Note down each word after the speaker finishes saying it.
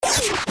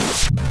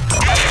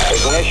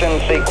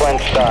Ignition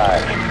sequence start.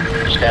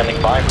 Standing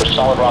by for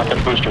solid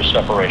rocket booster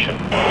separation.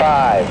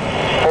 5,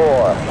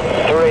 4,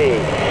 3,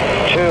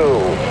 2,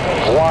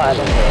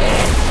 1.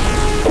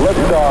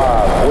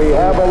 Liftoff. We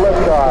have a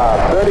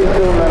liftoff. 32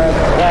 minutes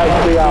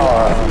past the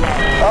hour.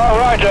 All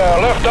right,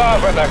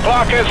 liftoff and the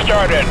clock has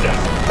started.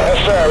 Yes,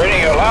 sir.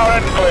 Reading you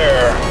loud and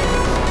clear.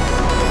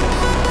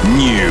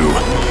 New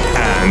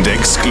and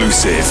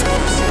exclusive.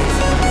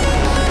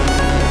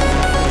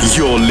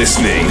 You're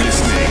listening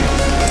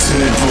to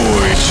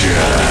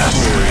Voyager.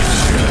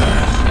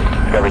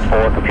 Discovery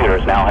 4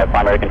 computers now have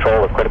primary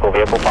control of critical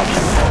vehicle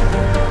function.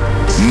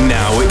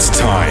 Now it's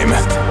time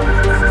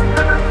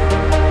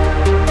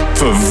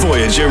for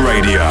Voyager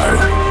Radio.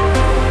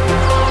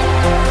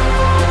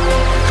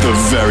 The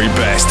very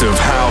best of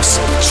house,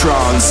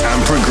 trance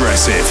and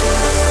progressive.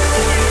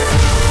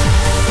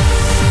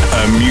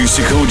 A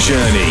musical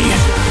journey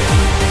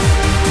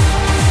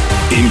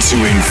into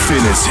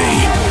infinity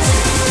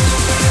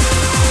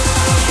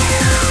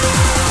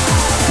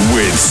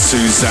with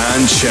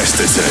Suzanne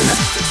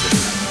Chesterton.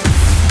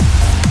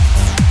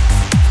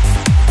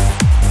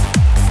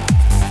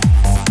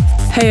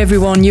 Hey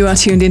everyone, you are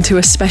tuned into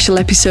a special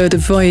episode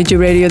of Voyager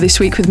Radio this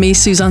week with me,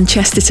 Suzanne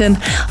Chesterton.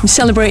 I'm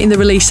celebrating the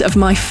release of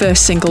my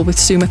first single with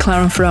Sue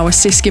McLaren for our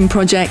Siskin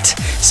project.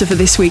 So for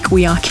this week,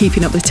 we are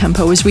keeping up the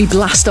tempo as we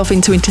blast off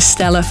into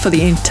Interstellar for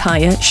the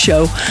entire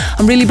show.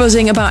 I'm really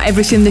buzzing about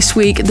everything this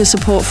week. The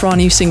support for our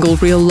new single,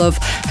 Real Love,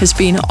 has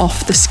been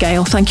off the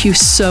scale. Thank you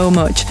so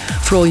much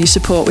for all your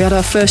support. We had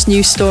our first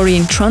news story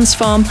in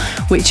Transfarm,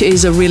 which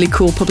is a really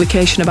cool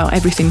publication about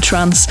everything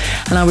trance.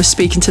 And I was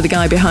speaking to the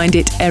guy behind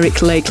it,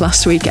 Eric Lake,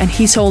 last week, and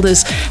he told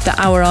us that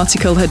our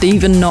article had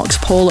even knocked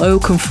Paul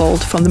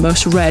Oakenfold from the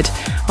most read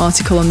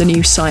article on the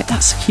news site.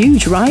 That's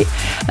huge, right?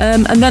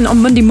 And then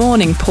on Monday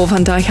morning, Paul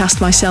van Dyk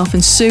asked myself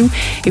and Sue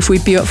if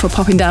we'd be up for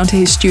popping down to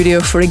his studio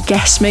for a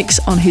guest mix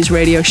on his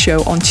radio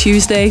show on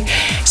Tuesday.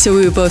 So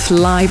we were both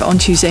live on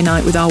Tuesday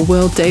night with our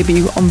world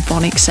debut on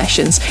VONYC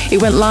Sessions.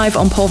 It went live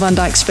on Paul van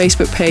Dyk's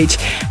Facebook page,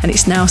 and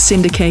it's now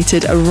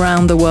syndicated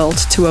around the world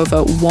to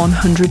over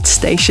 100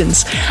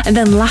 stations. And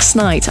then last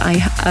night I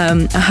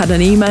had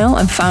an email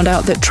and found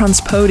out that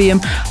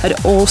Transpodium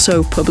had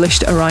also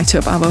published a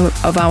write-up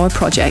of our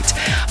project,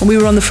 and we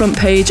were on the front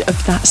page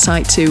of that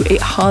site too.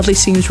 It hardly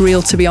seems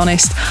real, to be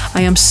honest.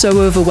 I am so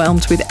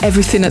overwhelmed with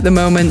everything at the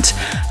moment,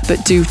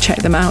 but do check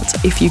them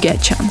out if you get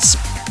a chance.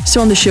 So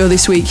on the show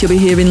this week, you'll be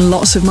hearing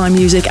lots of my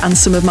music and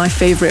some of my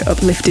favourite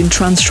uplifting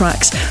trance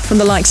tracks from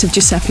the likes of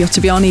Giuseppe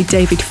Ottaviani,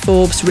 David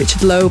Forbes,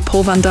 Richard Lowe,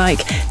 Paul van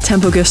Dyk,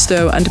 Tempo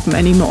Gusto and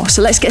many more.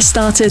 So let's get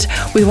started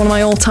with one of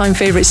my all-time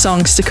favourite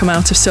songs to come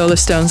out of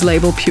Solarstone's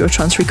label Pure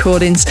Trance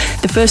Recordings.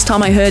 The first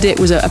time I heard it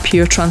was at a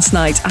Pure Trance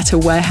night at a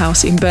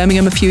warehouse in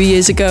Birmingham a few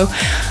years ago.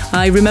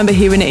 I remember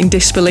hearing it in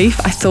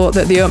disbelief. I thought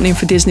that the opening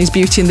for Disney's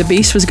Beauty and the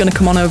Beast was going to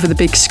come on over the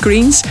big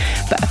screens,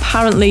 but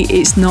apparently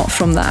it's not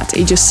from that.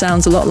 It just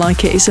sounds a lot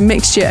like it. It's a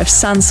mixture of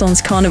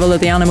Sanson's Carnival of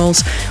the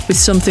Animals with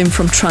something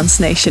from Trance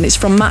Nation. It's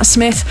from Matt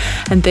Smith,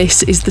 and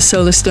this is the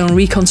Solarstone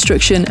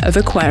reconstruction of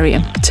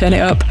Aquarium. Turn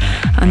it up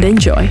and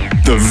enjoy.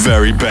 The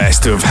very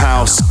best of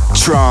house,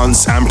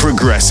 trance and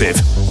progressive.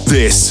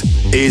 This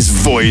is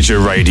Voyager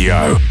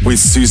Radio with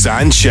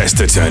Suzanne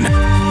Chesterton.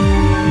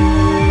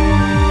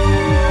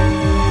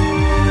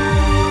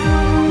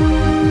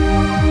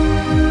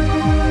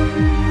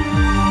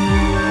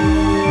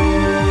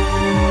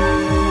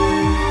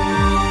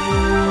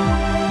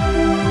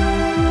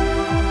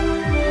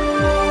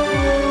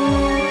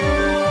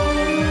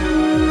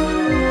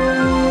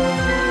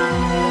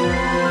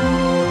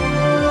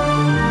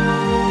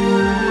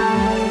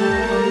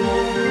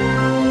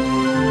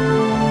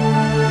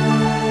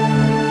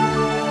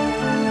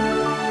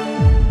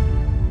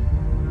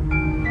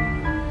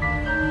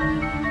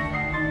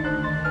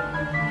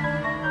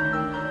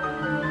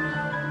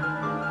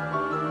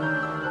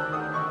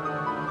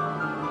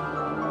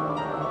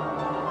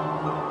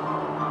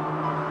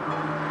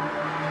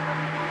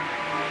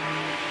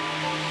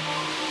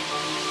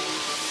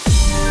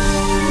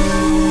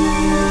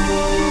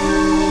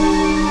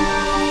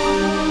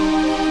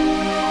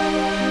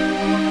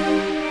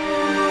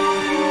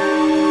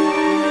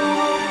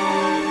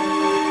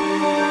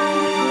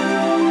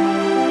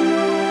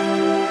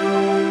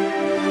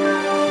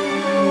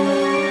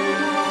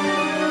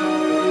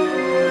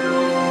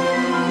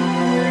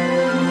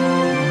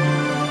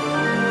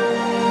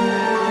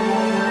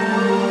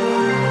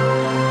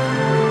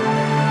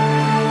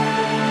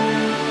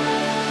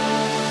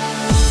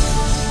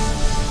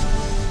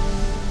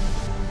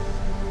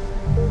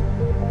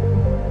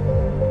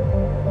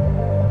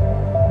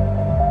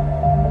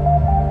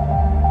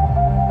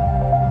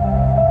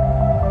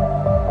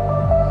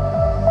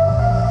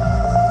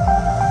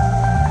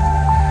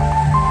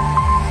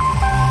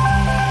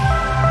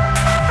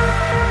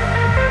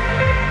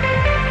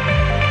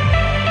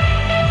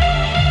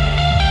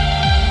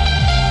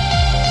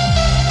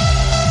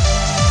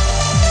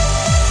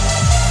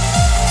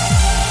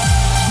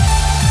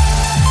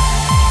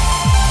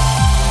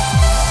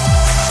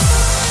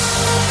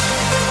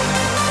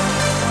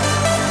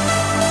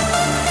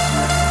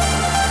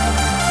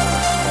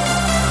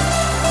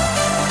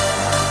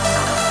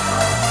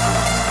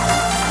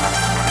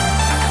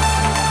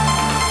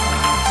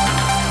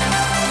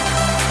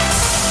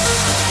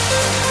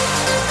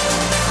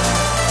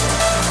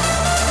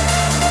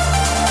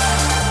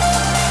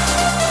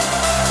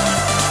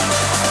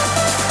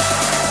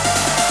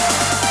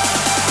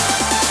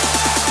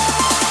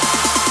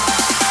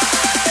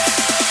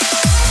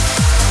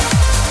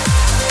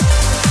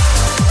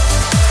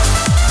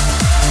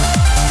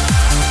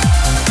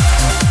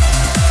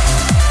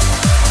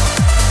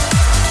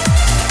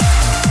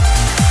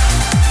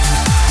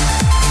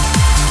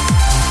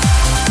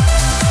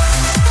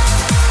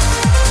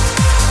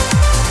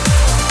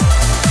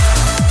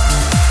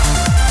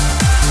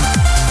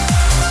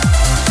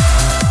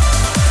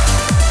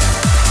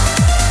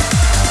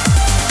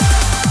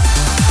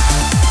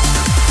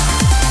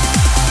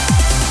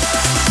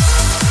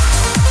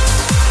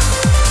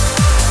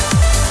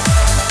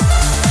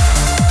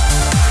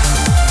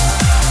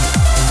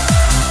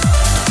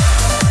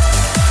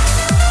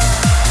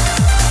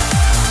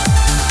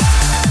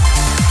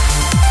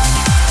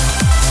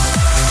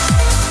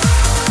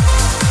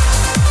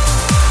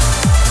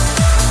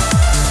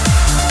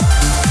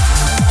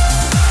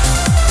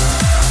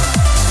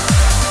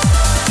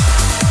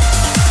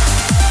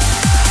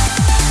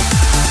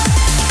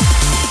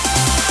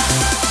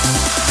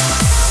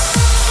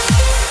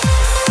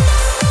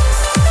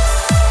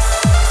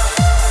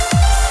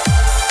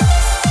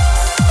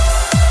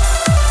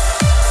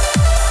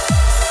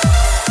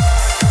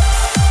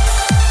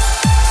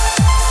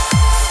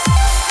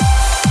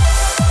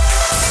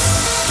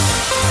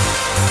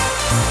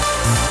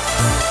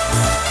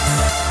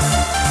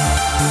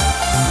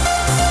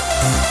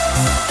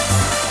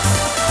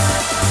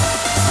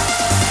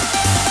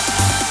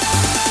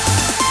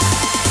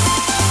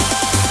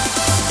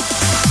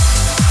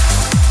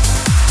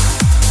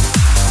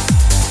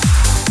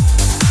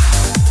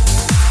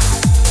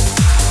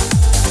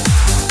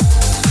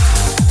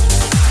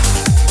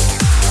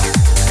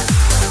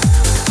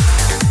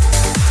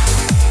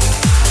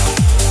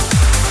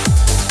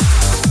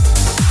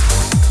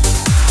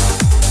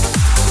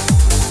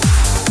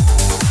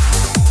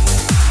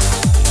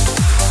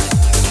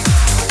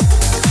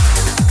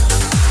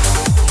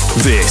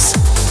 This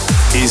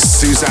is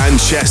Suzanne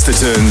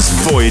Chesterton's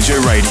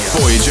Voyager Radio.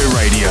 Voyager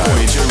Radio.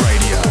 Voyager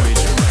Radio.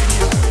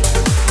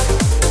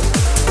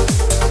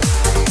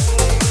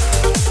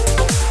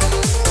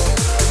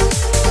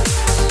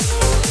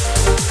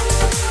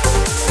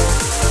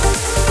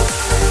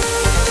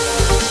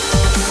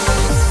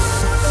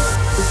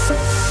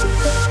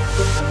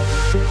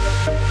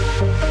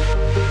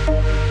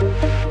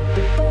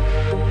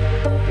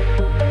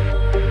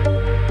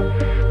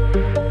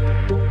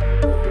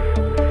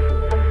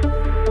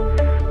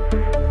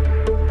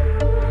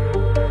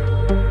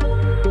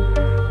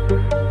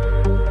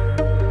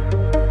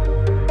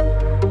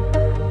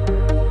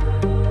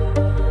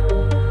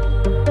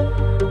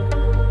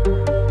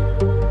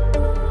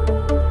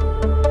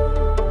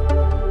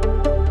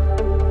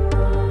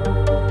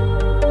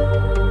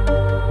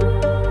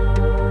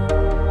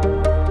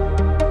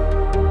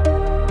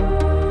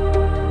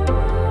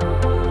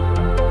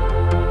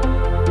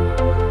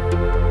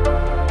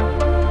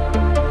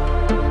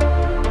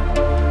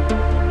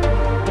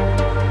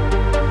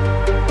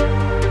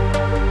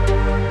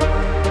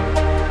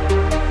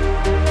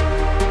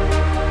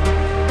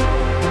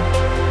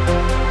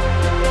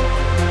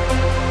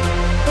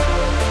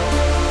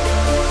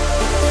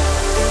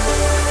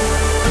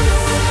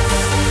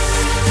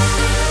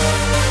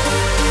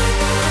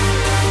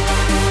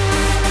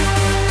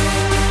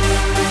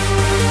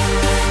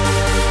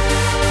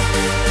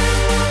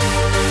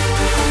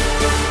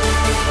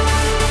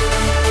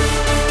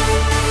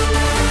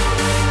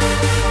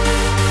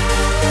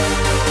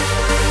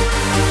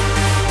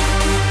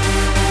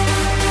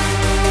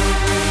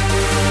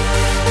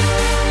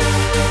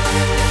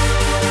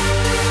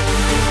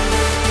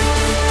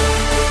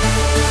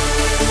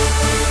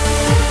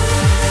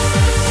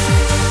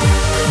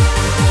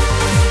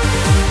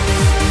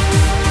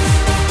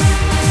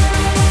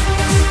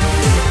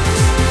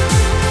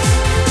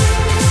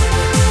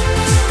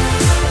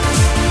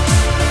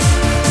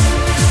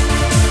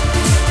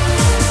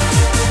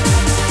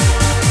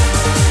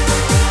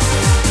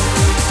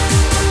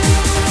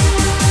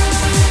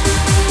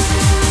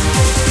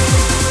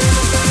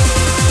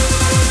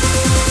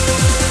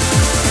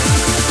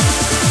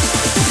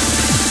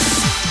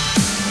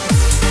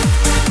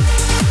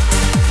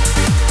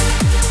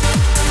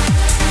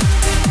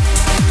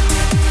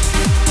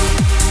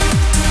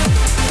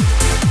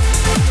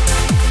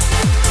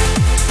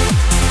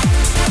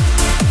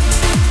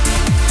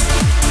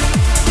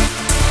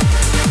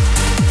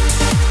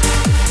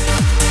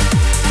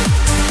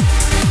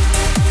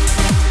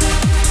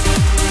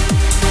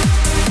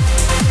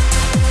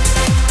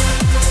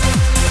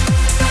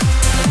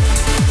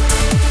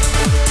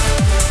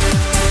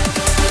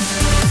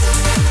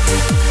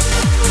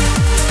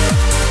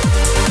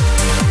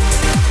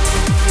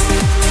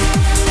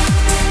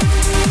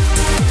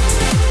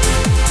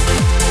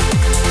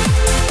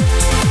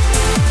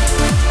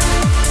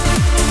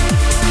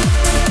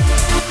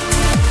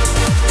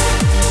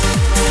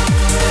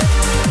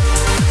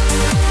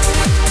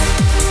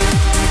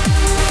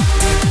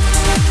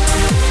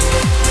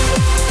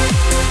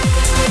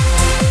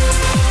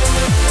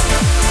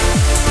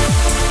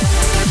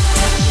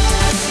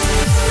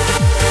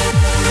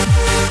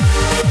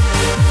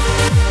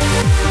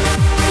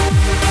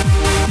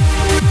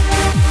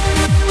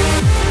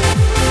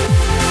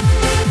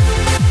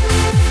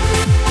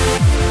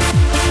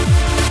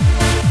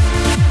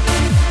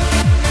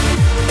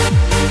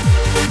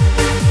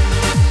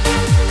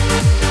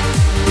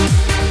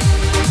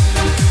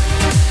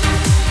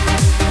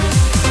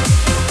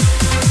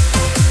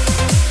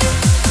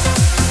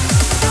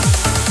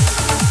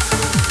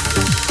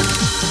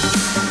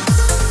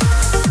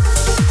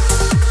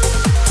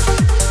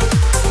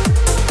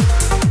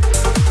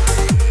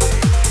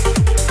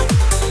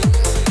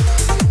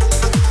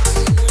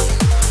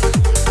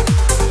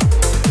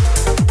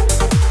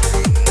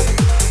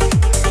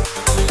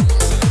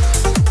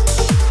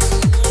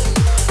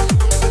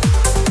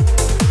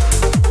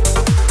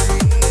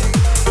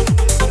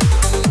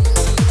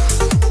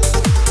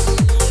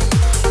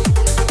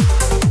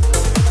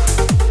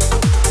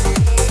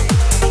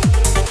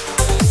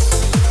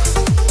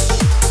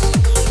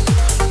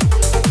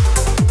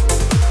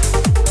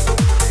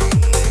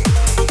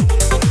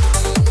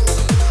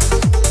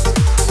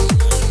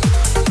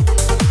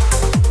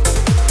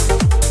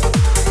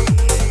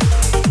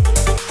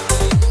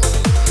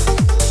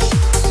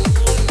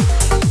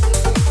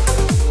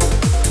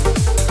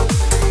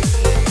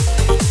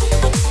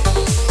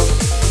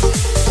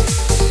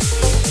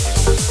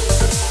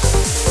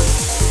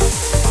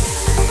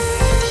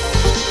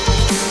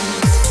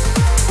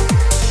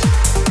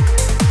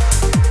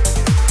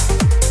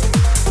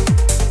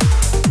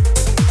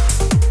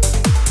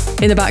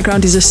 In the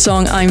background is a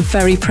song I'm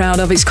very proud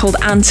of. It's called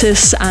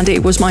Antis, and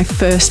it was my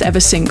first ever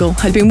single.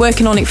 I'd been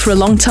working on it for a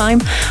long time.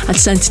 I'd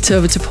sent it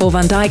over to Paul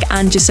van Dyk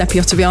and Giuseppe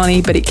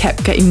Ottaviani, but it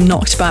kept getting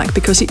knocked back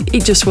because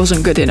it just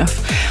wasn't good enough.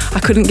 I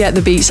couldn't get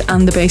the beats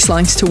and the bass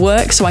lines to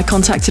work, so I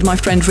contacted my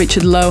friend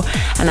Richard Lowe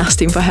and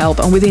asked him for help.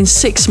 And within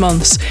 6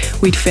 months,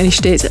 we'd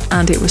finished it,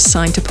 and it was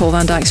signed to Paul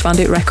van Dyk's Van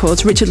Dyk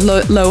Records. Richard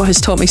Lowe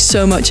has taught me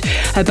so much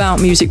about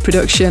music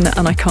production,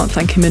 and I can't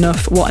thank him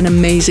enough. What an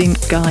amazing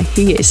guy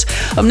he is.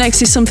 Up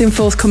next is something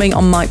forthcoming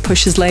on Mike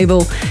Push's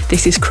label.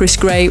 This is Chris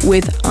Gray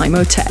with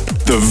Imhotep.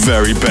 The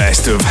very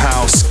best of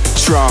house,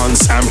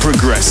 trance and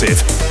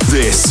progressive.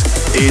 This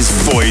is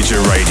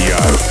Voyager Radio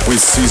with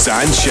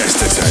Suzanne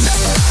Chesterton.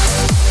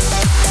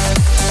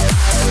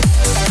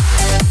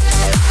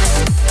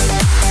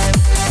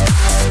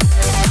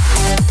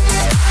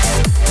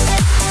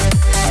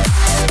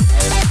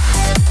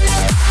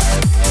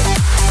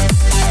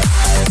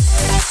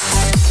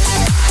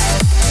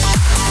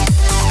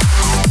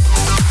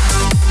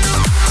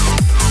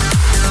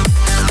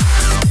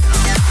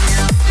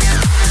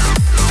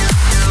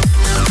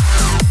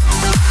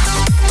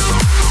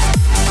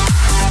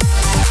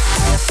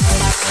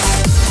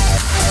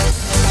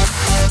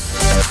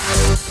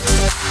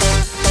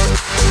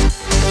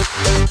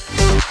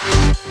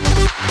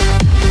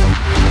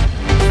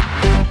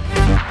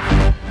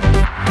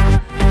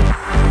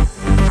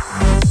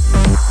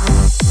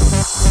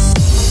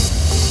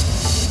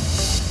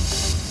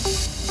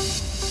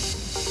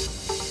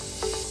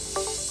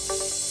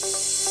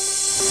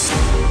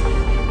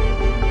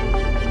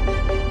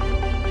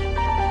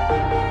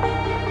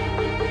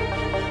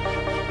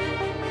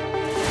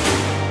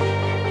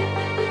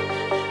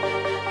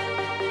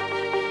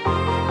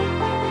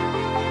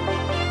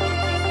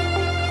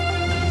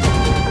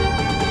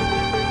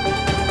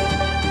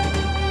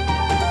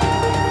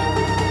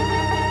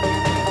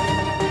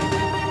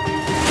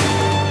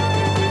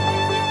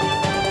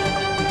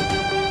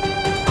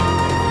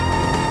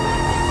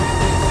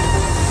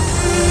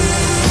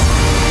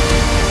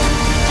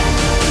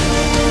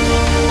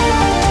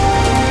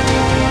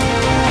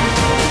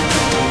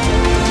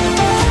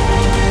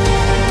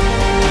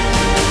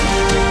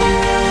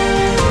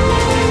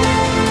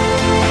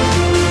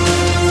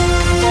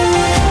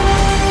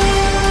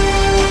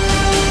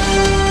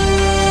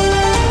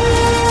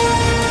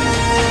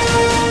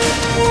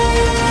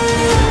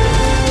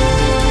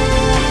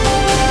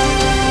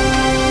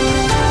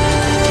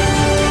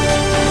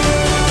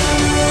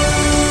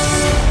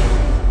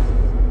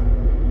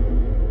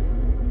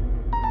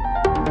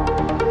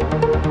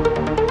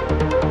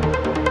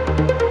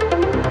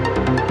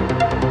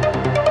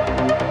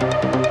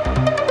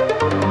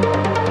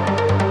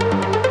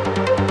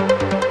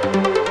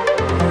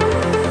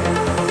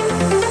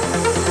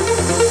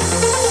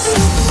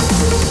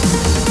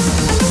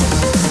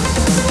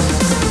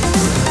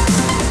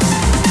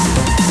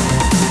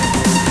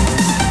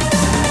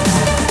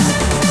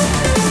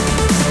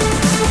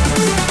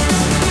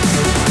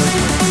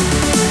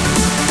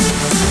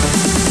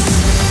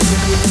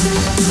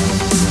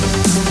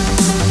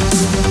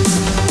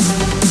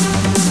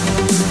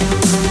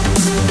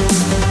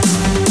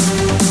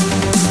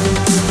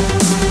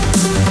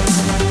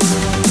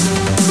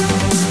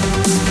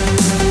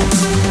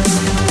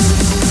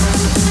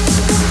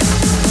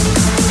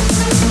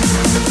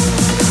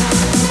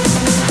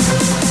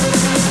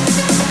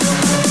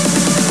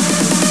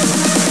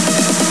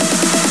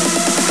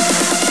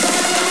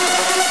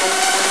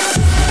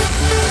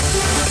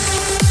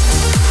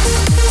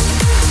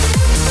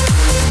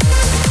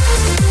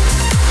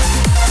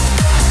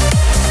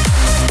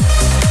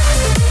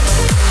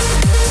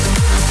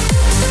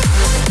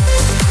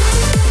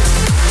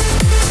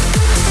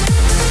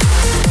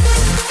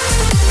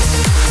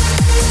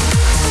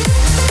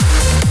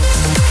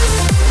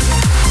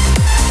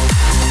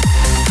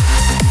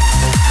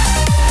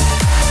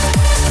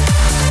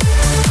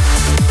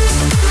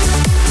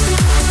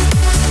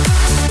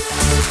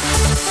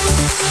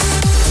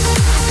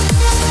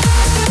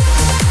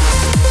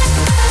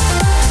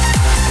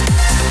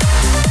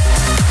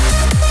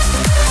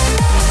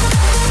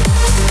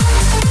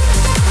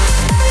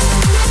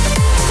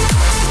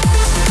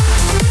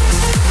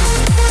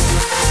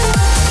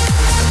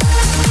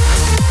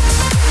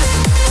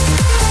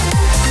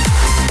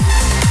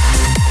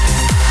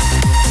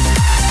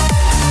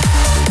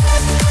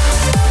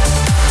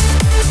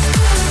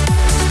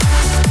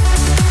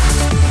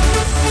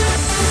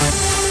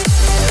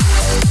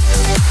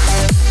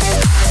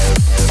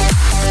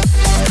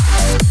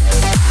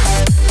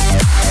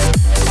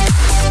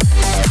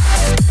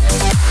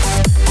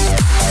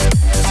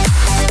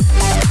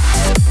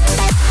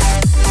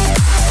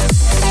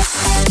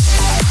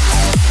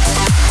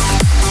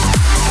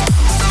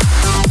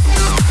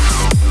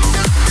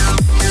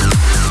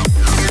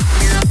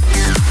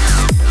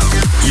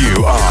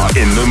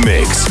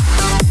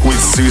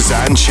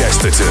 Suzanne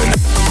Chesterton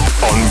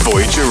on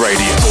Voyager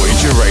Radio.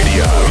 Voyager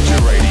Radio.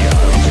 Voyager Radio.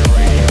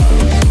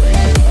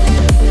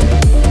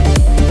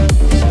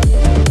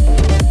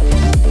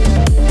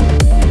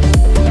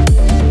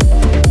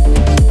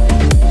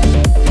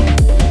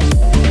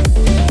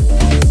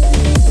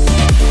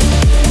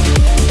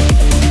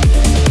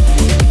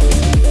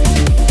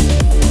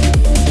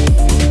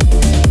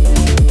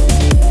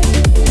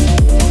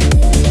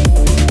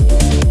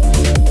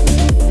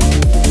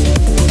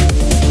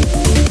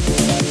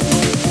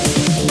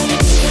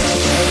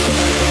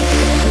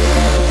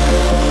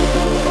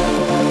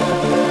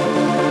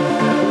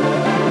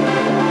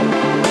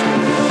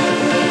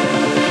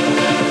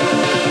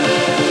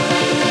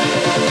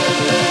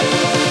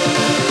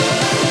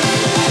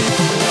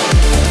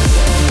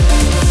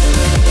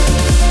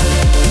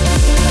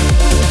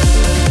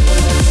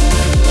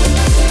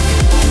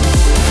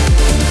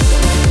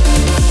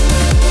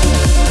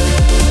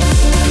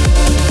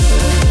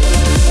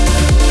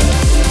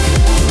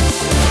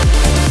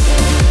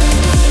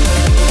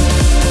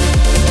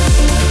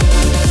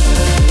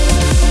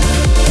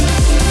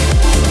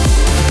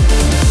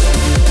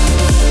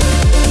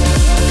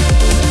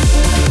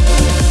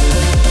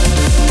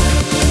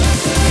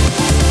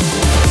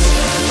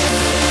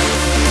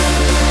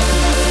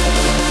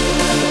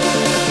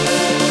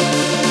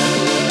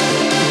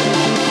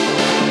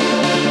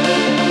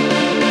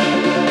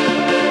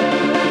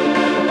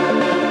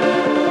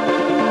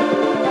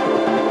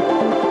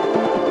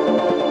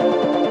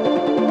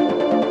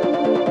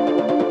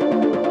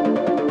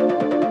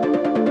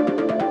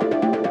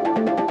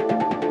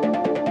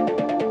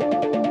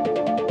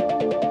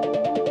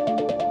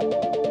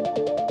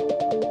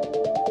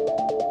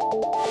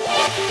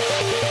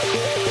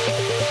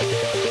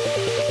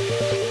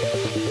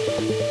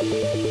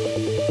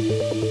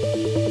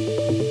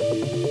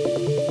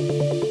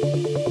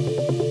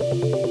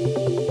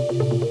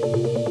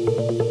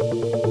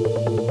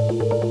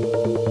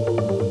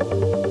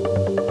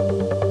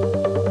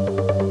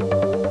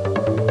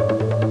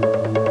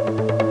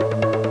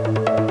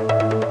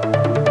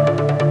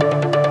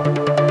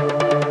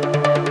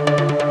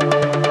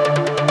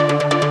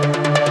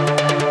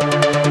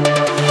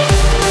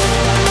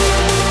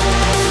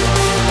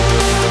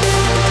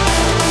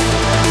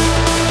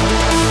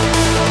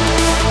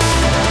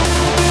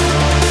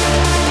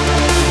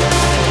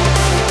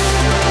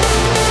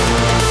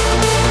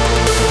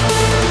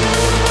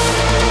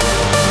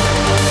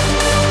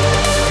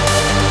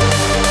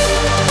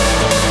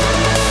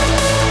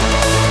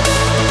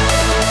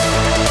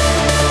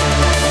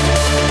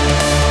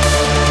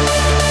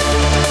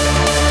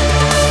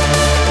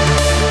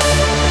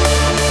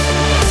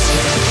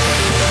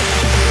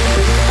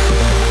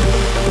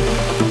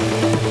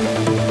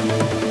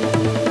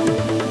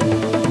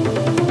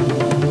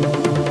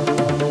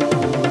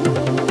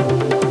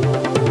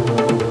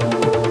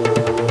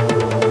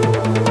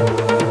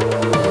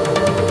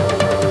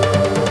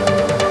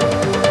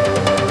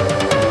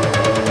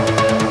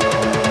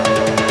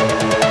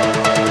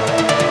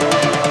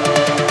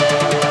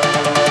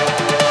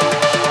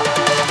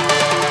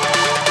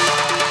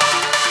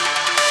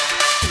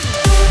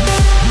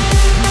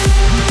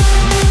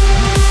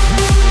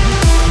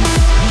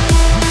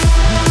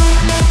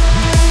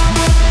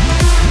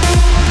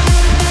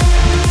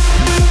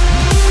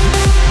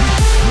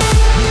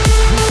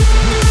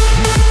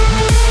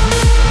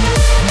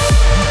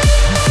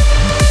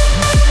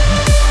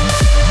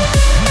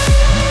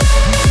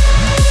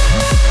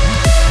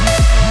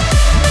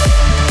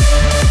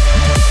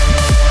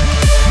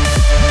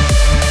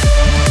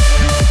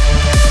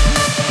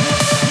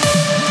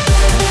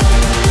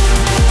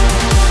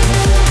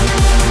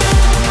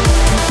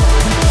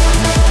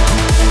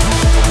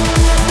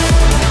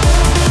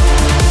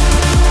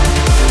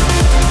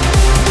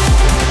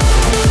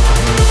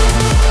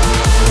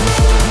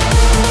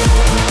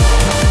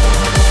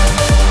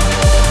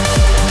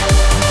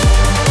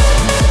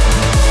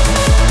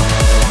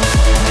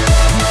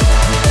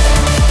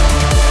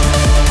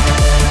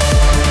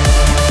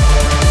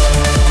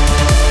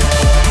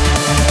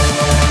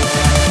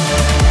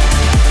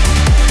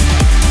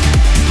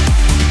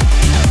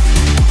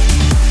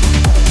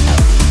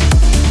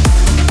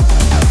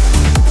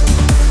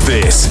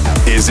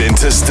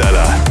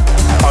 Interstellar,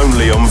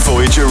 only on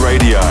Voyager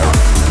Radio,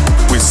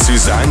 with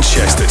Suzanne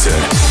Chesterton.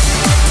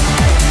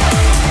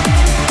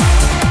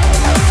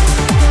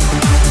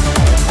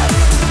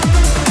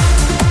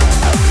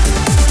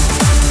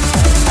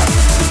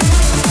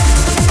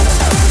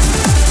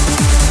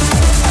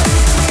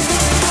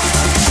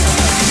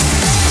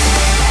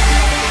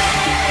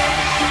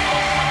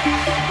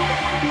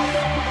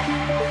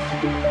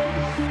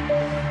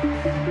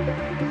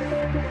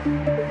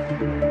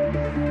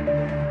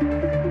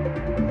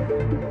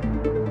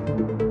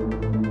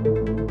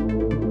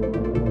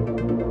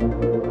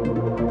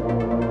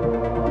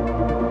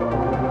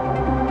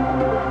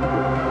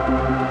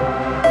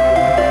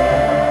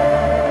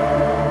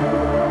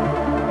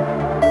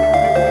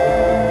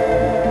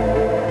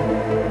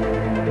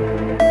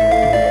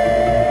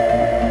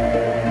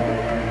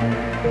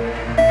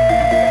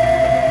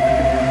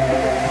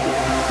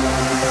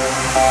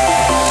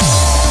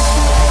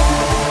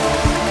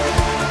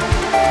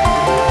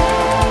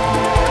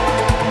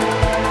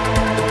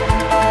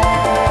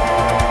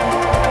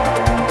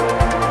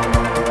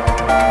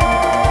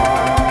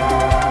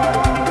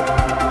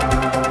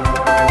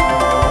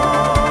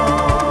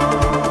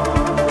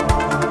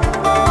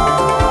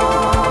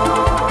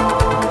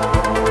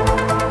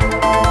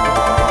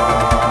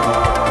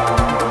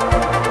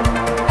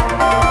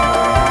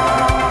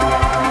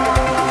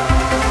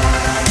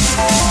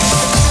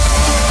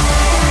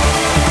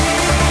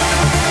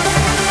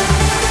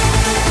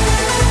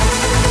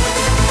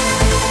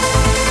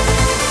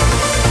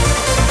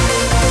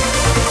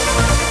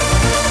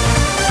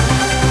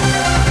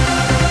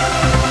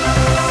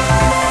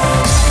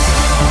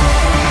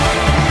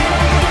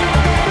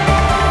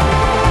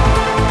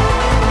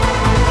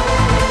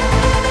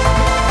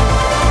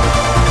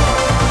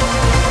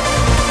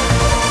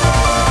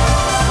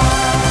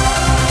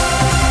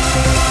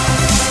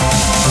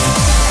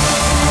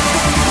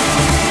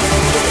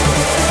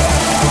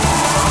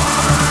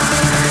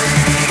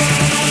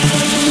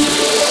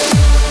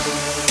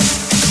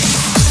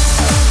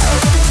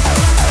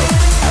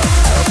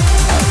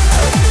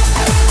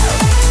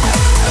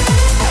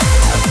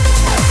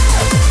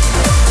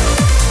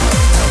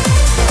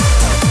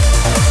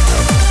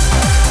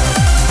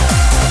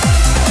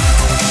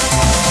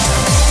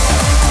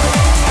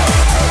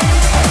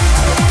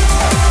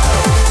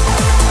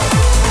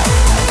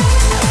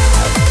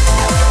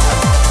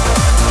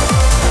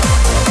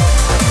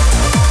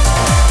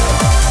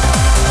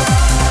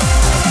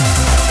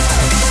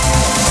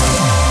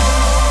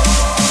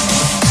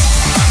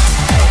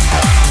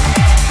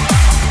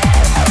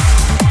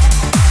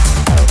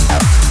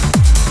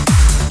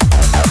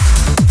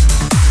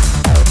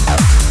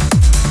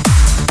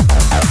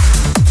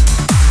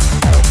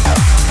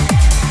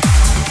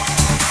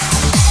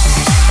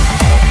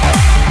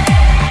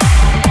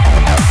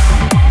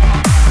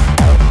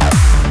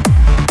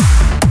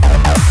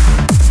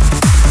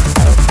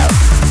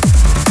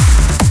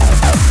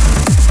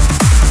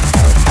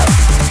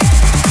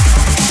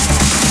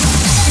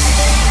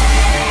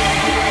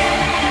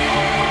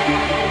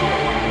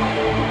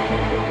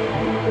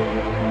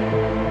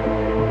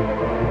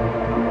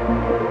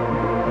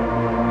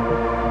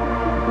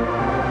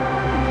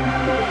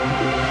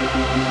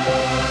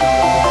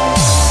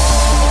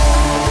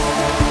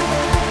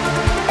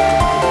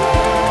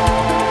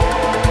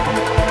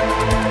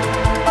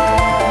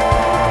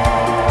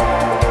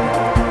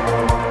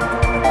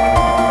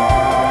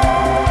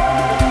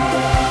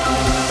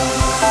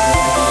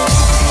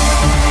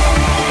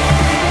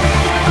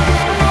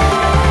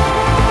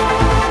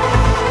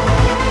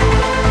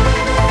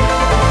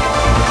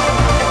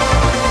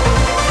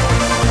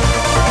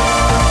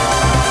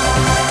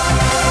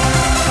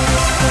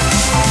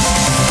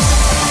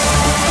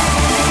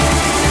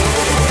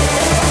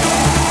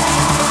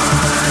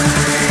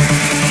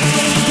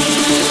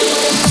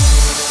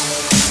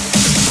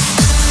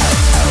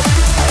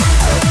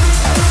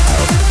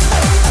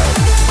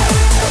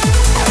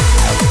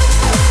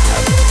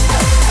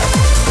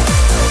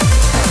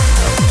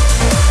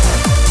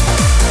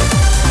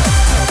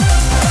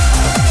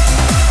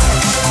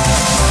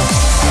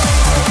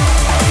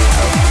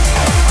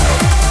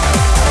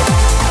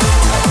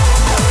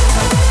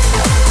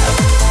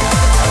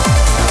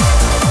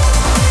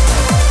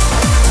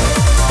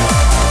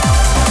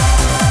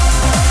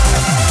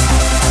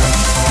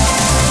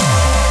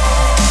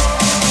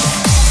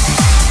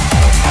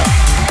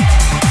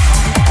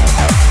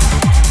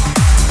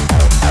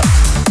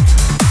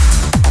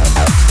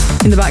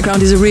 In the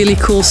background is a really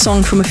cool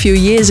song from a few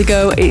years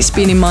ago. It's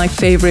been in my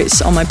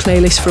favourites on my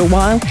playlist for a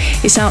while.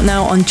 It's out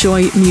now on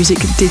Joy Music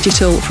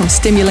Digital from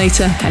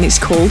Stimulator and it's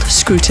called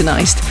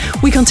Scrutinised.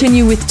 We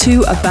continue with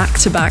two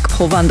back-to-back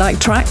Paul van Dyk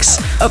tracks.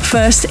 Up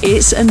first,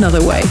 it's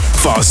Another Way.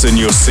 Fasten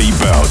your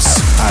seatbelts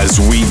as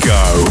we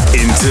go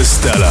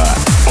Interstellar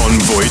on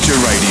Voyager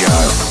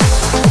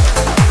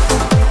Radio.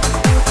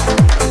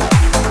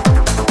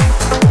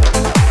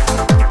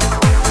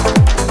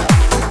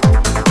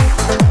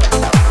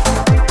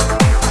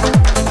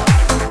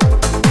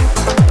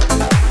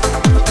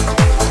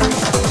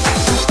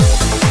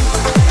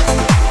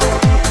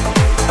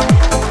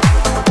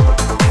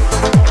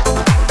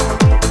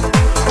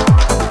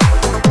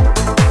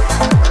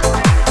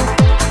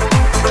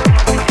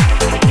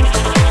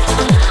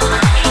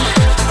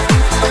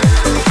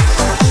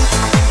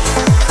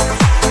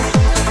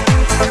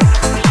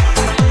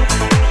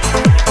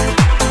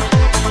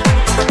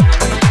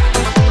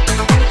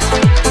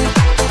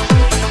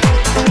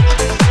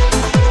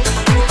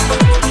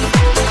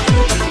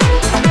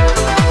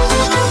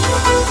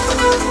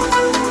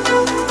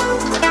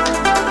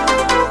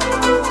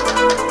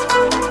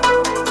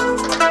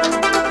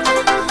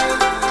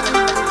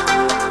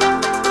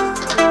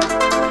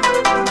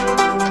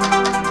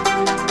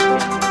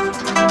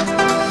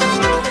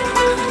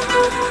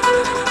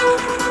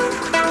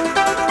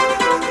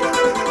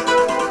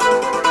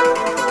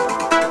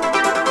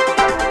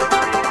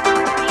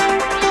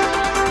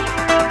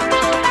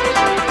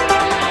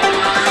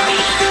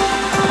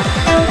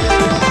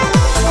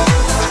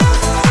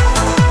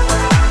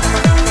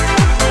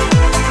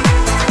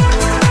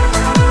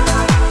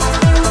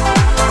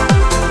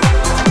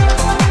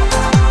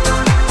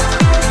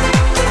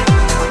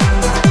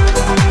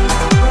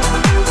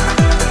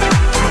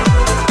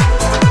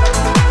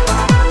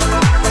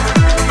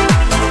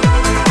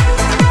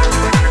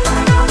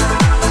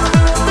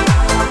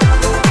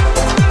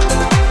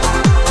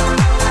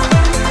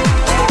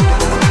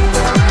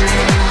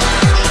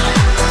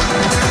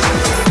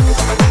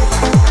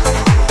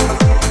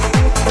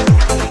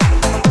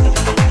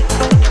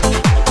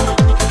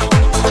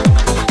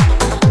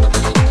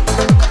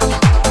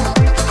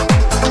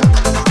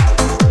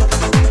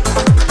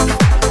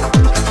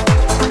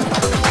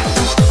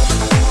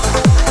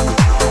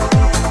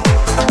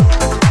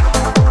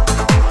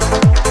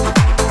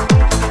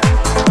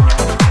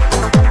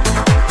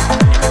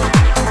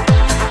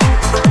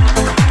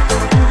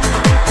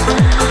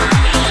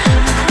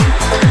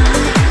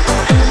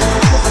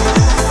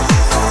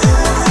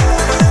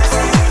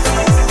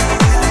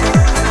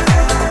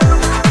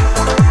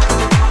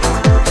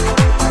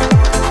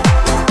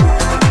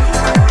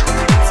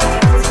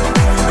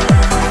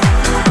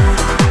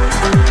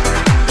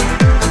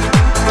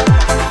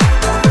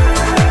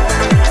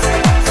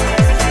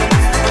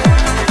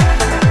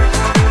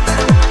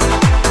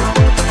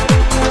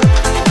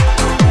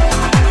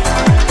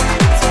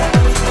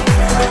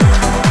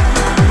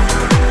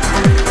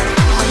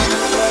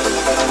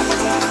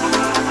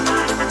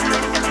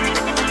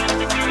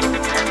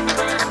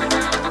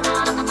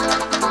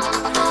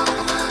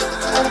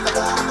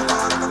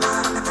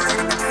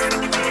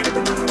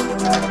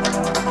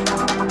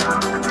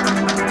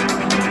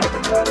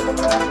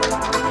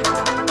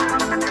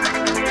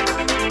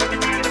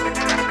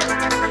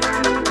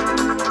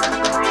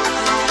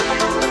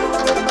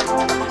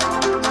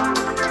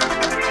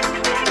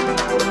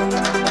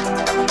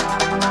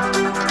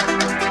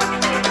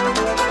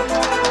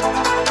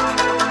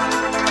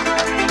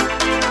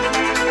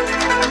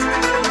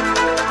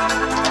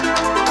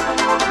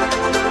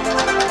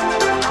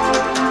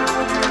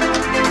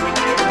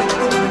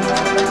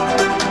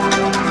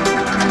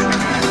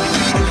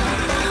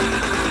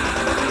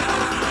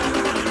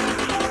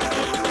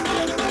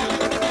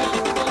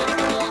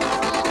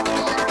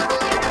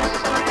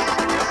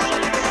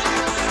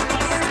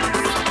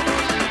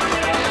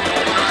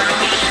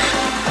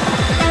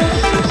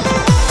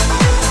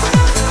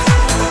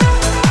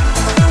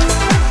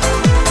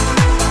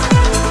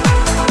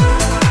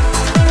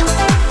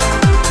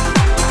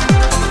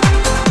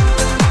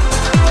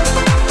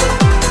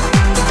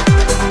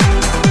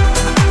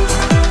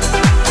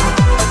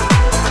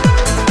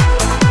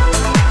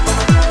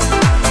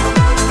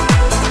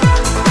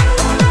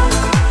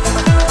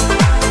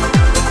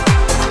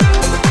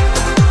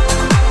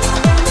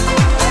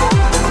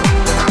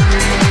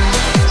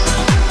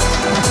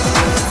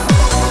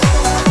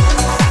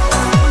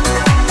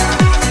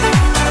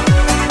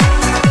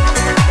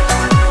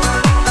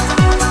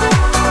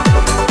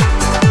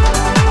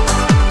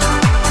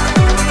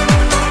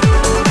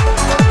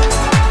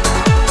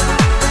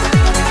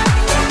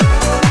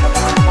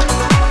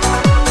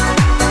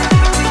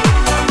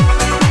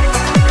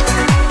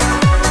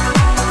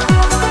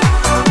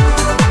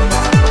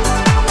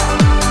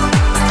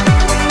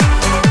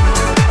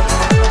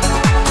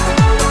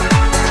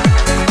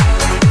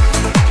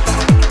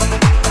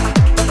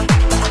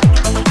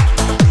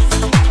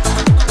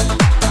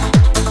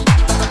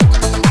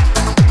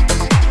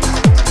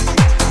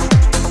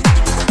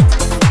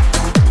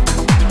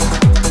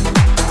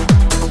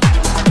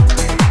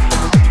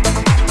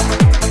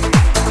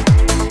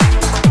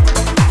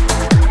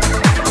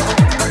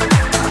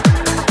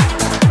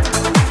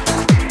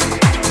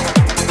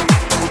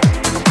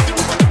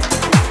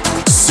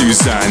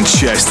 Suzanne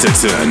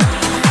Chesterton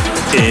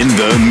in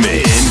the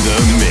mix.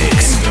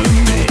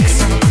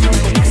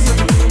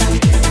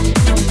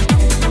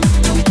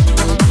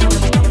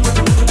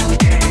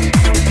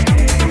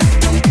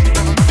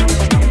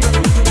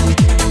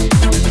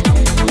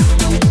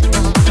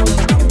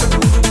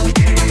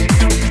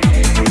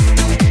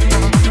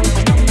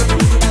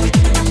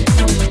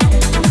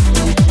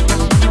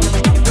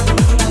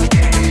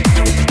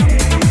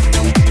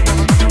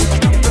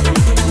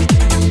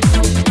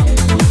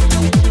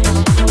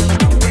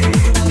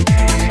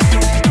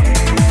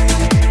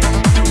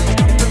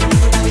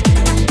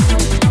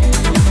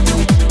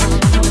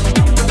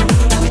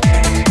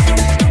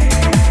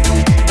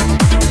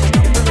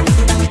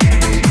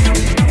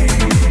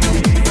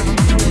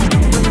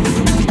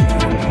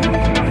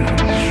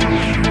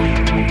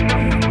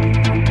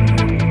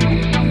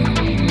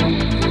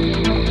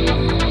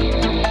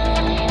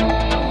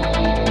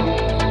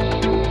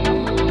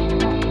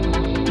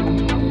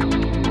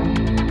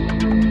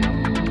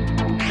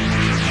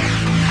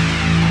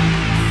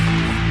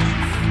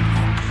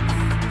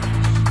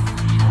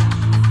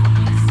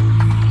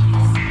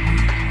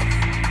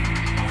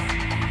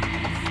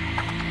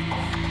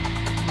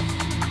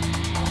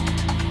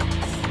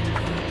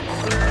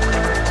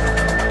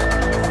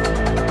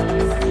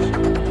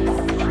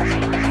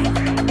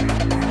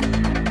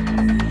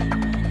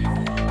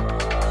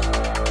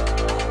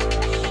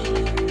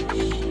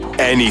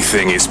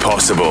 Anything is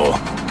possible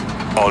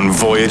on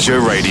Voyager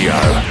Radio.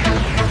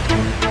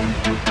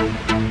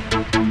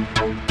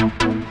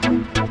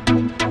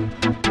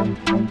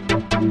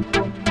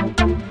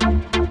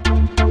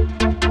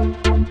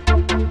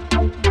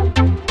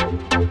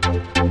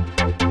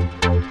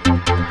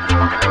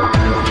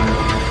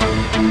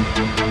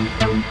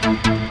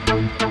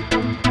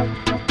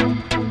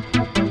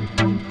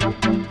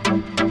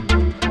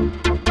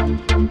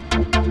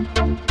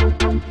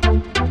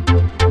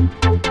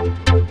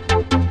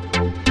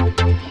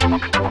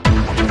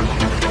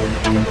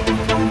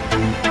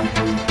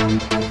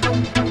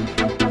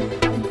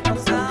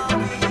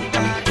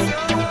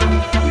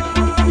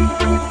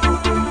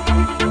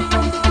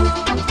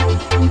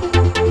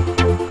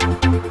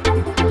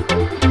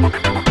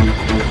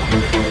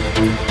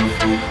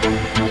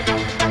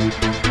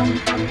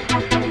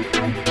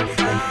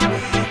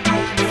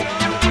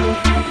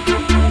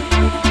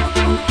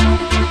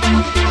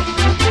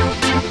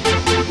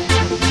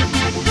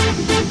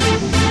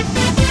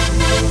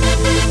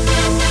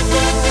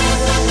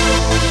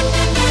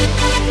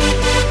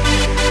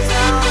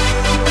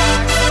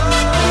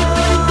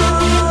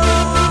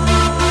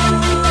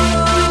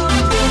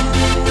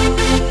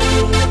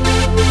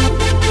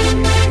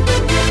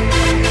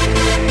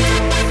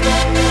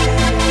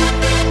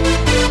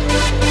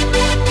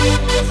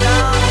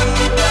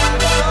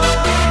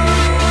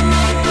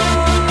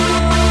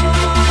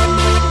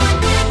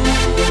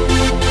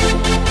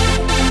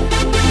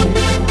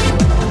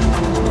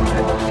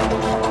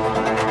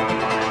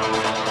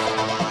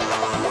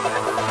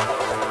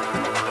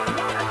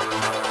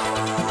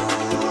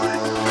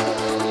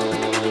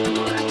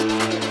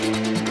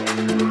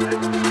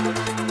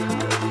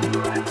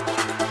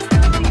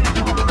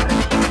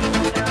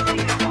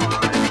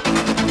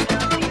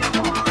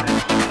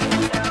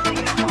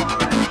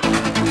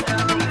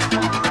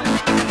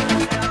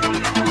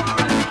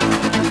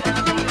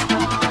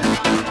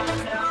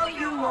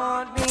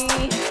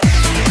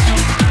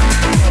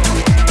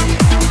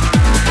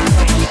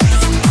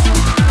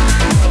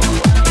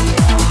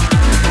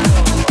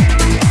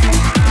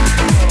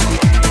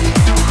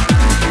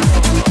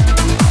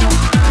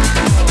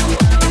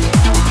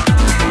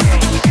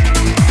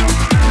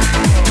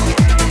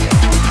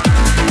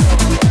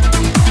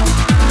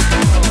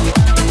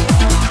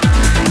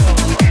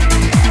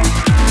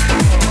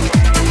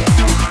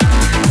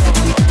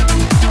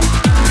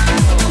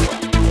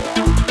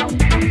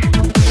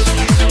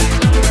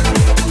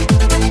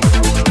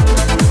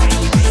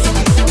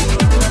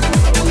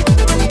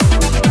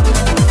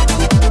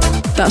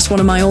 That's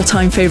one of my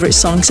all-time favourite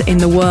songs in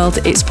the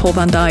world. It's Paul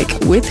van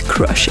Dyk with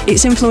Crush.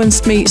 It's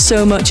influenced me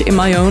so much in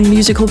my own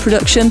musical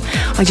production.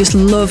 I just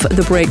love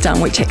the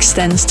breakdown, which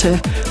extends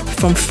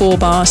from 4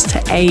 bars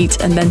to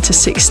 8 and then to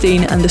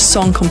 16, and the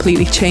song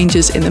completely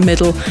changes in the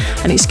middle,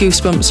 and it's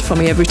goosebumps for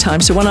me every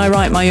time. So when I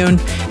write my own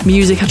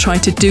music, I try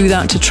to do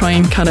that, to try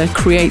and kind of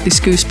create this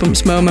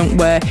goosebumps moment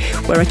where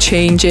I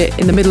change it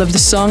in the middle of the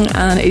song,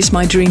 and it's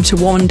my dream to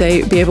one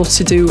day be able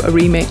to do a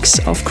remix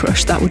of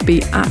Crush. That would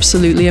be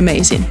absolutely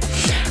amazing.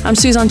 I'm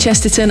Suzanne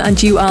Chesterton,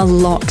 and you are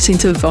locked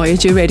into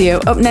Voyager Radio.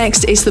 Up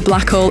next is The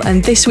Black Hole,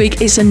 and this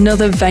week it's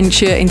another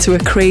venture into a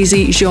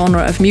crazy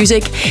genre of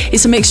music.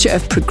 It's a mixture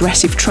of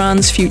progressive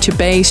trance, future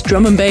bass,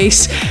 drum and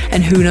bass,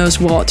 and who knows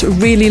what.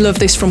 Really love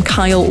this from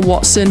Kyle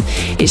Watson.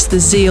 It's the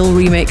Zeal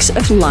remix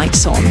of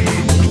Lights On.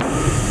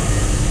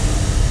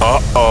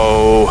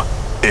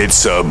 Uh-oh,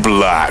 it's a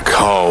black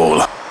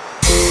hole.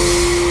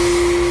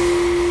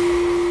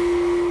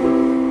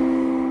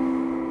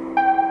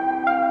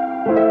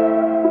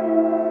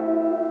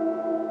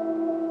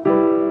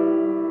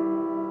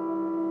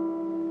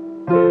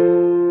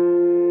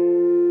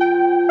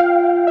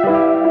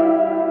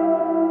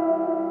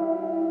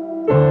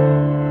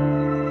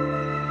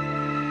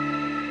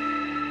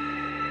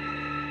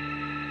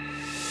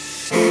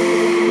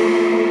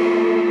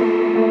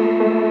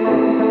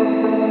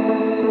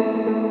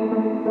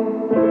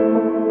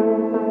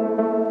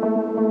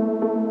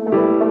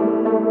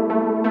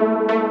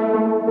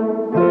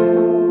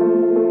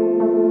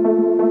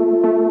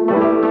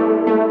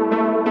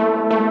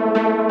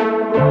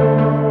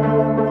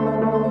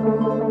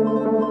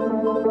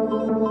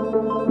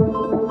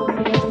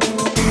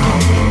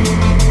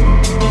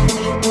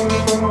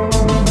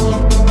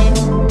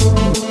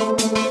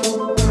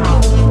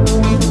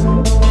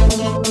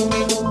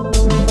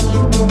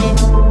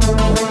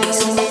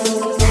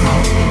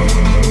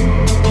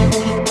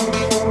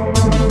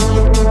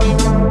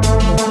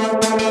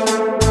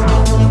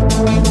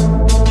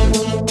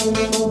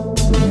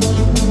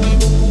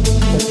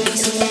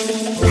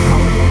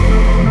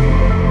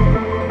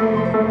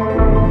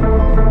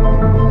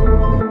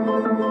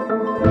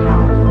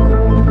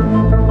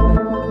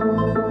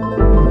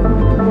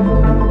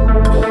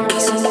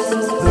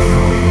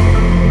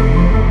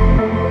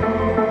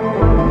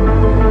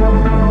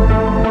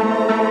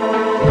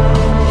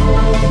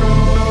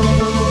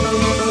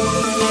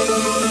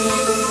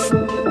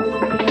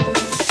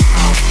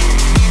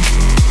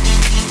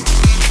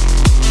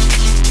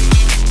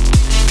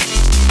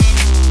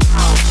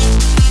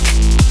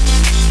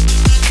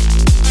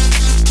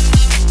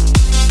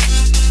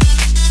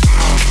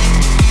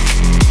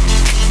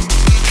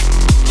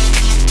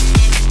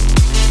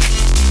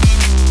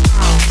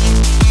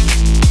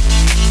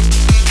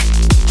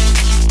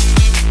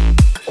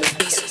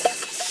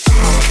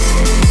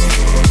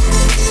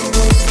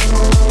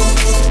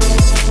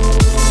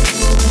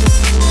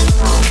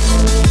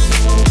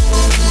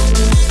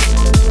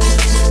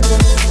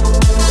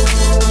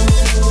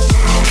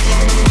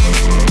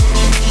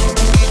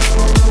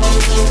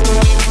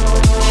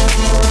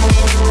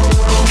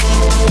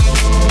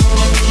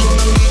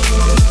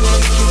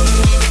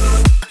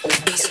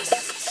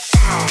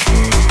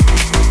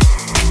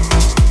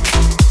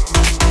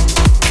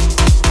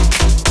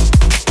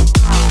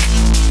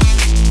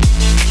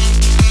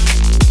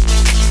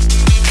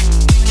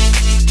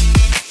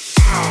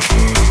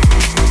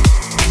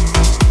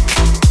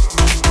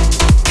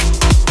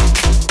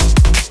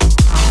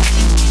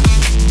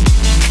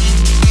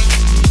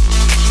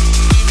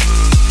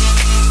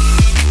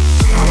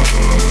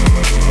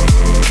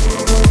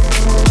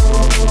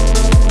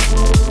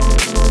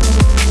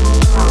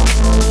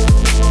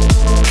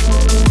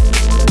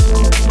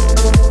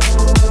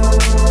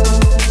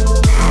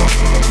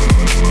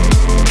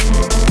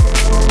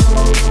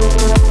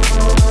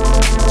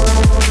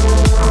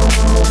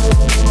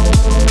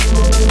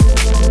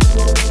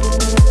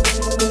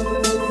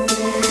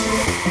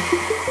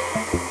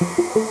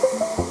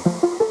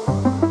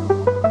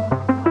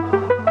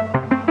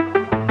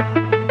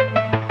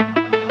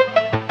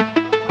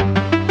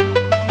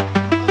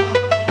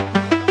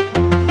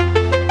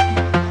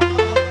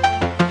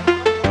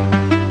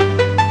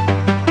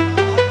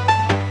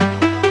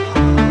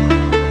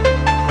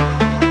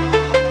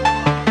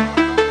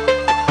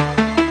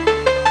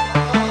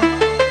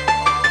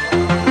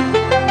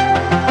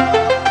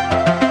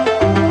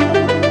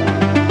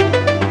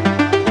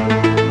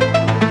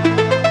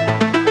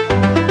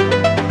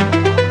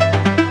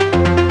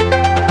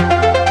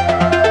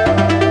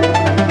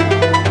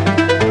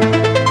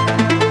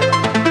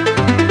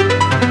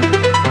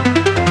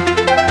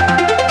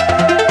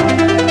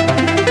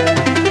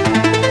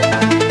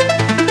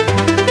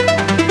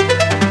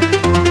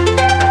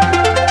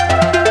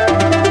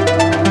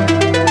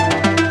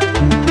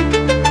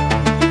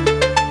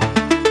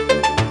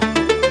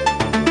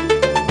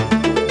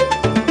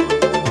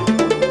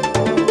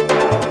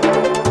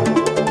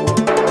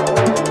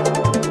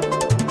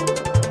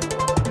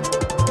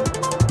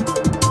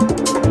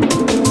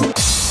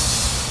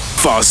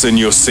 fasten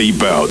your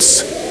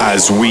seatbelts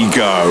as we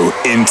go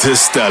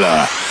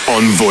interstellar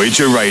on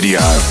Voyager Radio.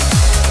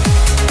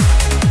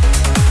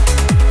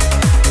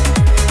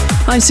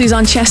 I'm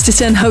Suzanne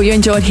Chesterton. Hope you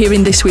enjoyed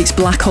hearing this week's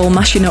Black Hole,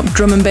 mashing up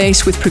drum and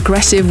bass with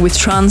progressive, with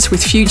trance,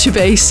 with future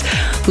bass.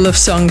 Love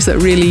songs that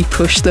really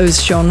push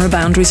those genre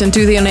boundaries and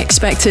do the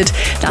unexpected.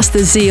 That's the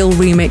Zeal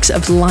remix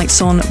of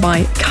Lights On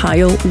by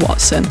Kyle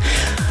Watson.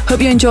 Hope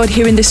you enjoyed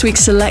hearing this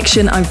week's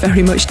selection. I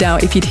very much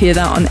doubt if you'd hear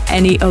that on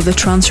any other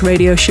trance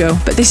radio show.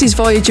 But this is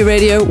Voyager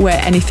Radio, where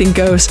anything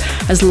goes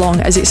as long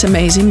as it's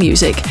amazing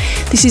music.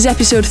 This is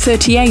episode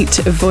 38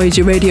 of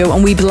Voyager Radio,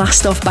 and we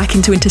blast off back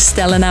into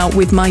Interstellar now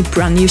with my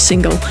brand new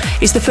single.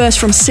 It's the first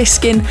from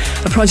Siskin,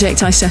 a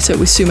project I set up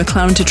with Sue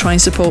McLaren to try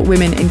and support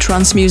women in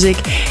trance music.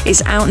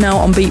 It's out now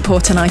on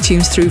Beatport and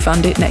iTunes through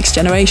Vandit Next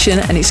Generation,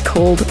 and it's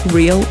called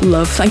Real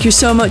Love. Thank you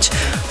so much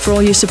for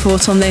all your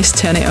support on this.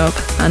 Turn it up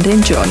and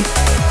enjoy.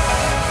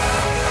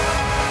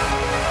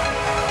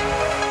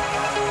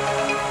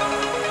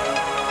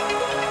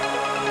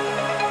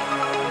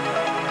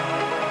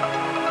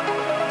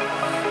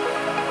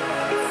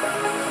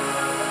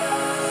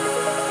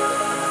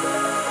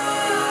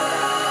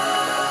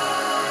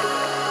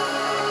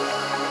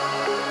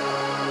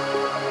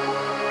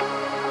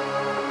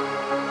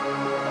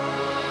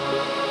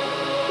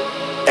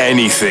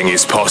 Anything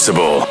is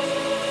possible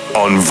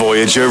on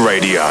Voyager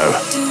Radio.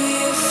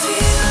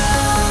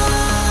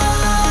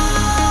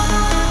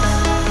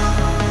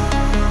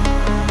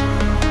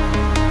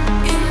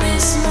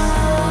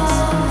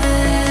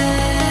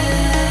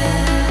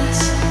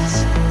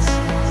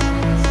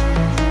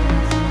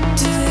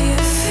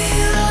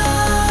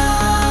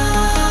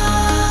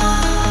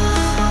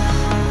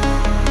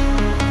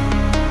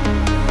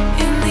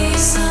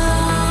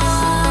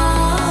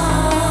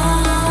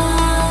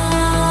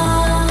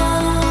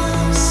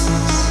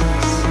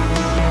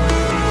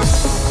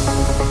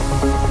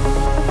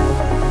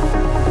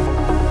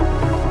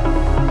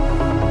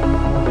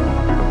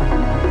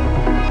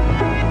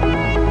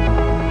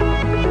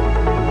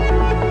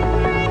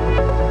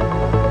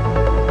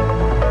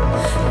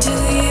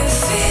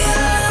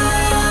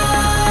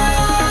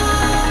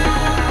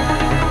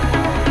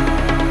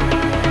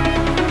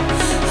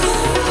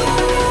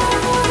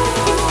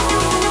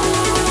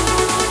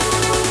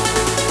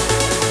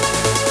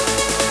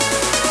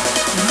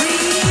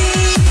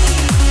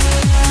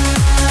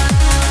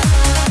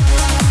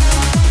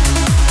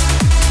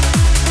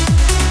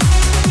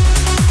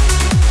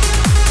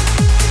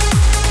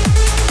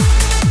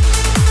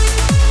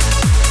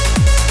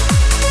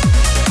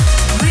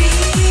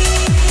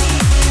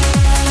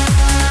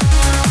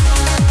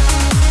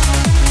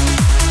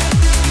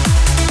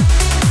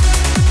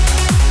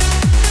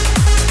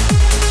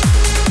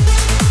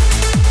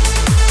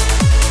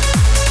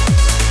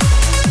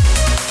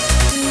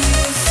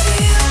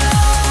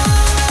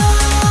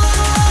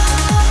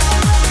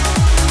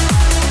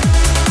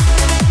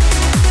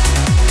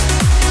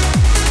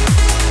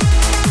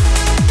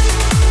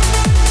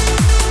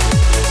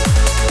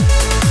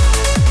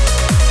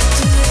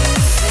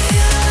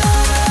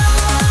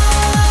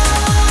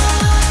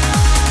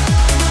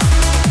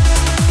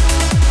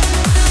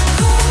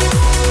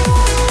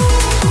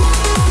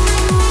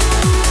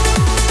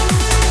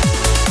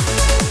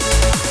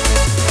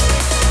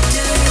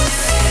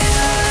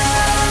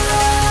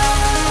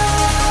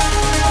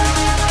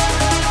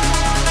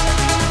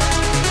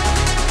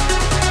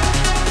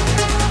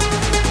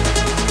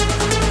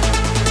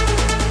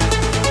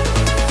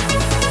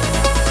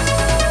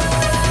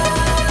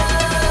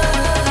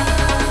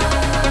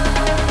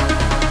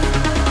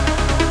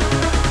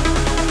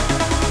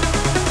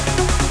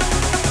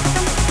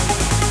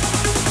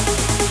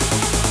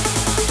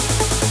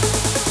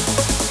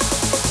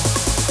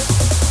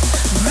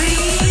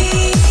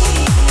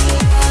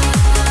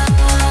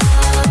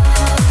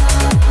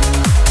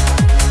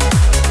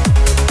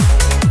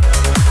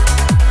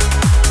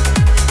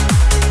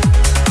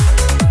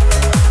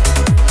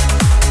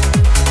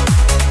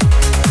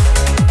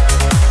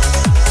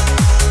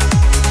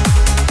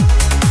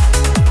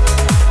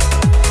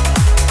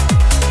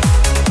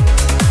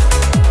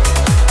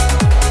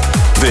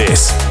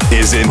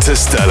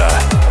 Interstellar,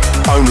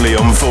 only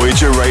on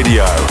Voyager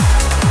Radio,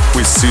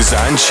 with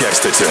Suzanne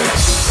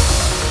Chesterton.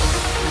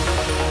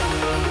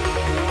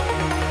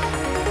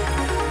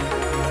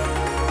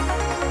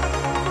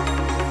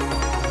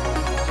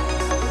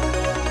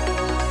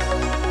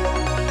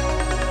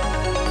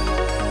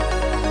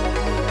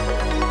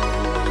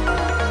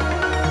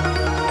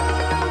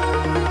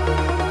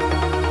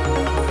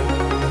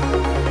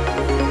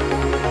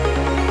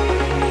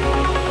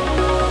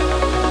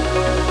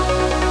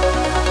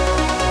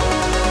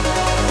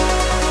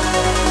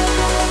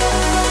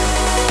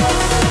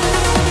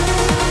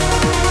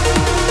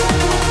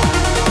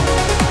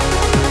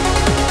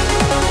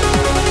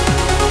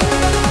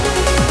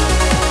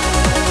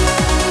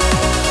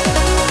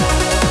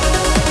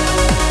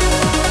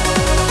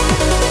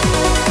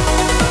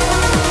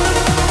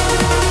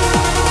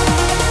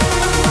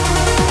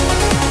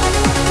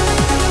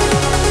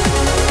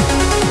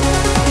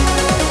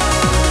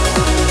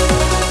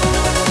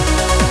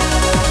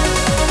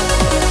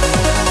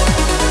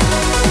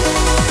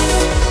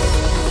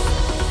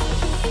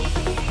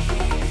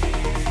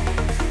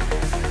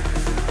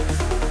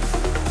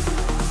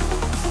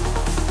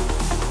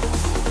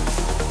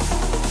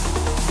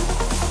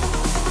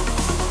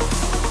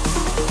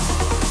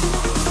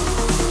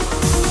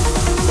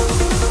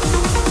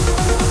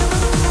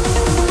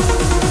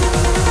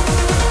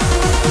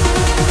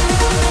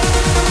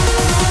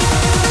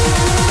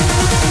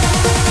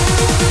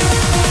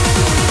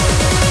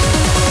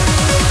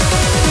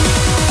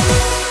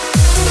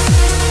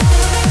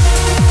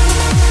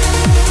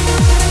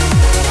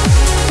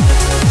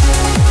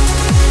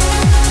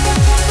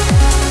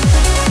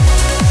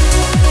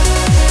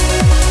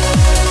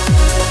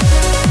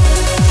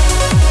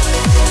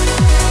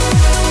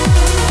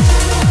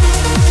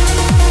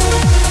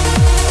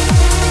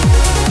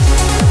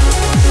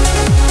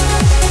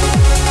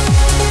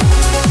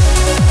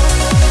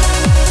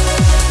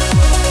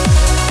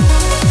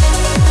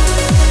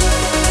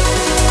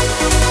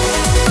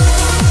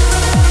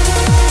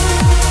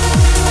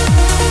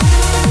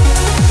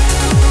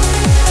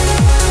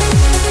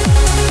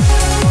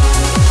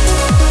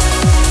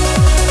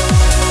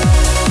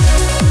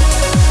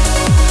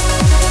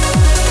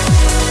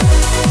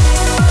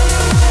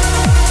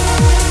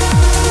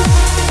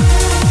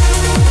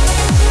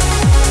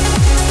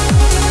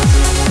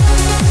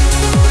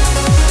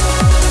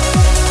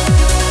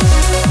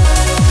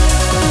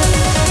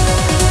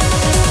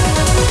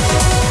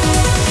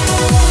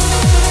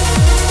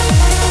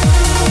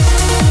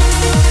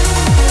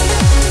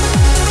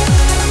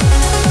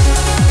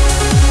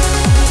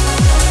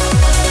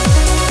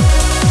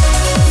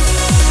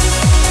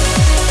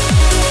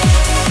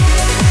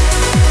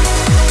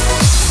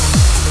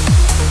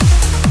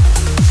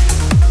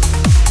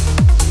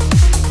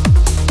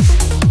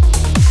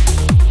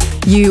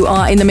 You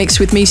are in the mix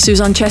with me,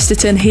 Suzanne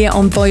Chesterton, here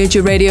on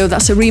Voyager Radio.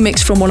 That's a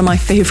remix from one of my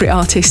favourite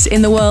artists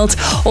in the world,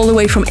 all the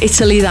way from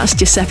Italy. That's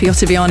Giuseppe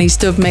Ottaviani's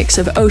dub mix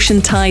of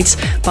Ocean Tides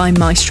by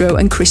Maestro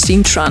and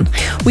Christine Tran.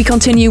 We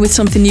continue with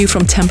something new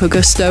from Tempo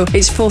Gusto.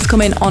 It's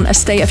forthcoming on A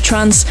State of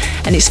Trance,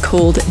 and it's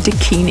called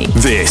Dakini.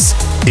 This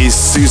is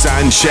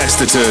Suzanne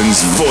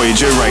Chesterton's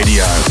Voyager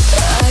Radio.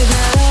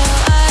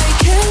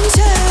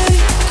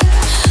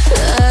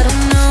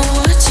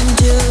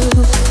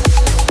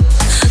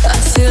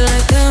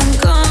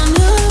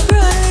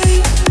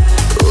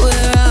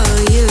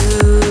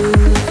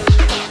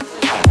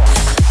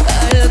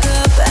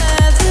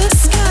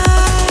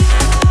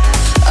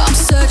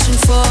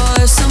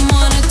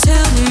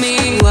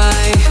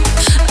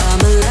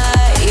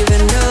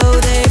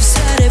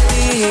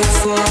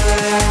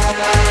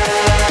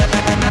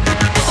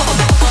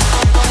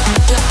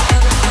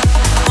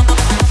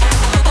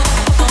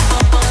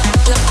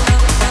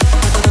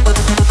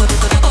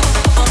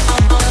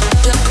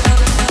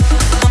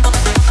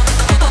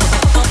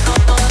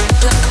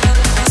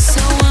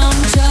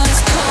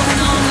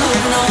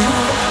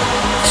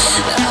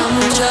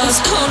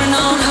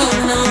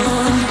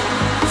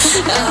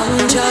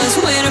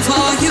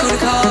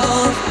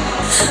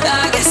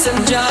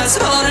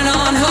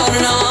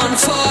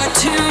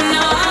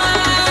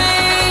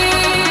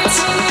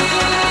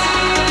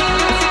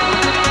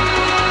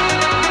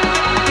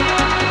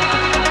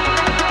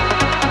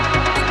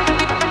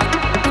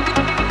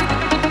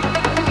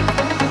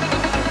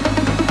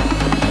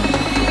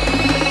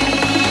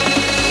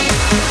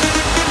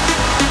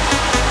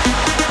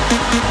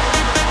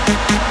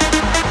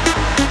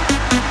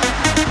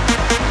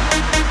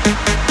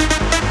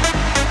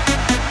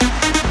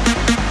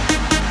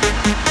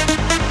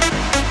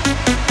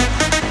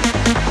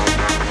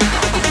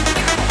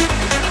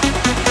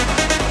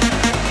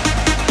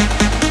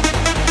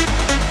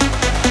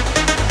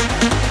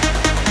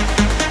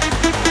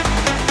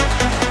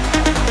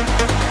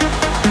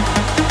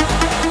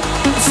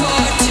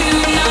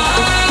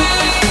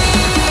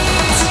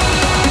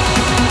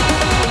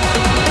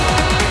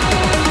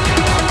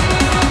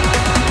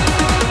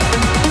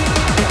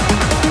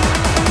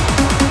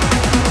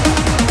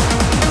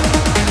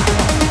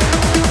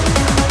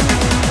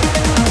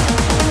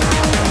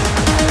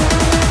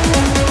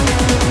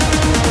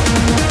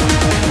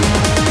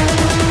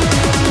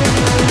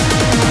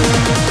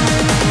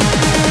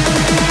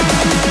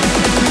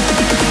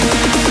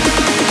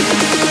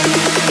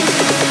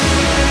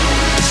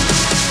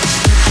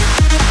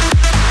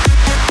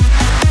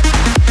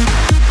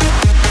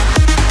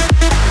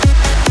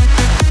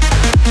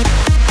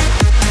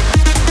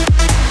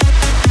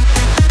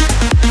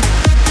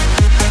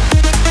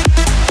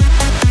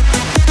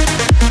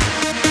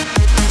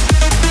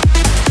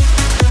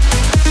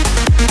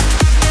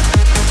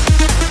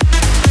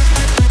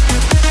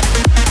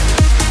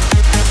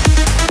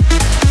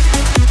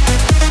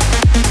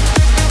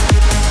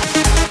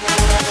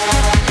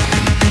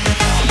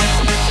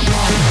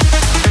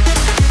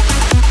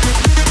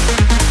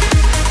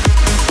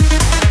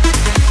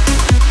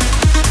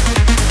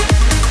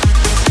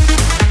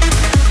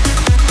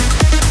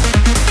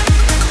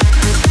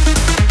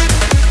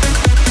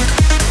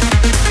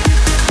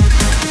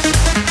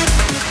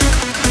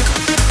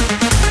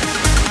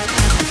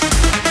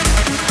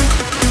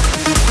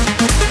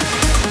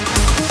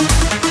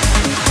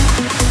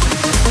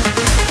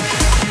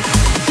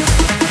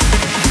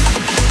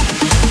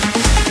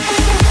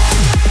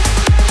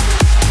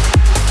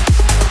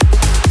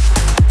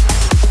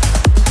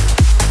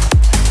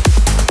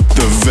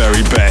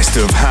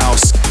 Of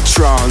house,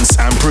 trance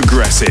and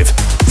progressive.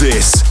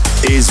 This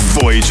is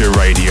Voyager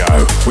Radio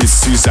with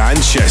Suzanne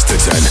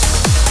Chesterton.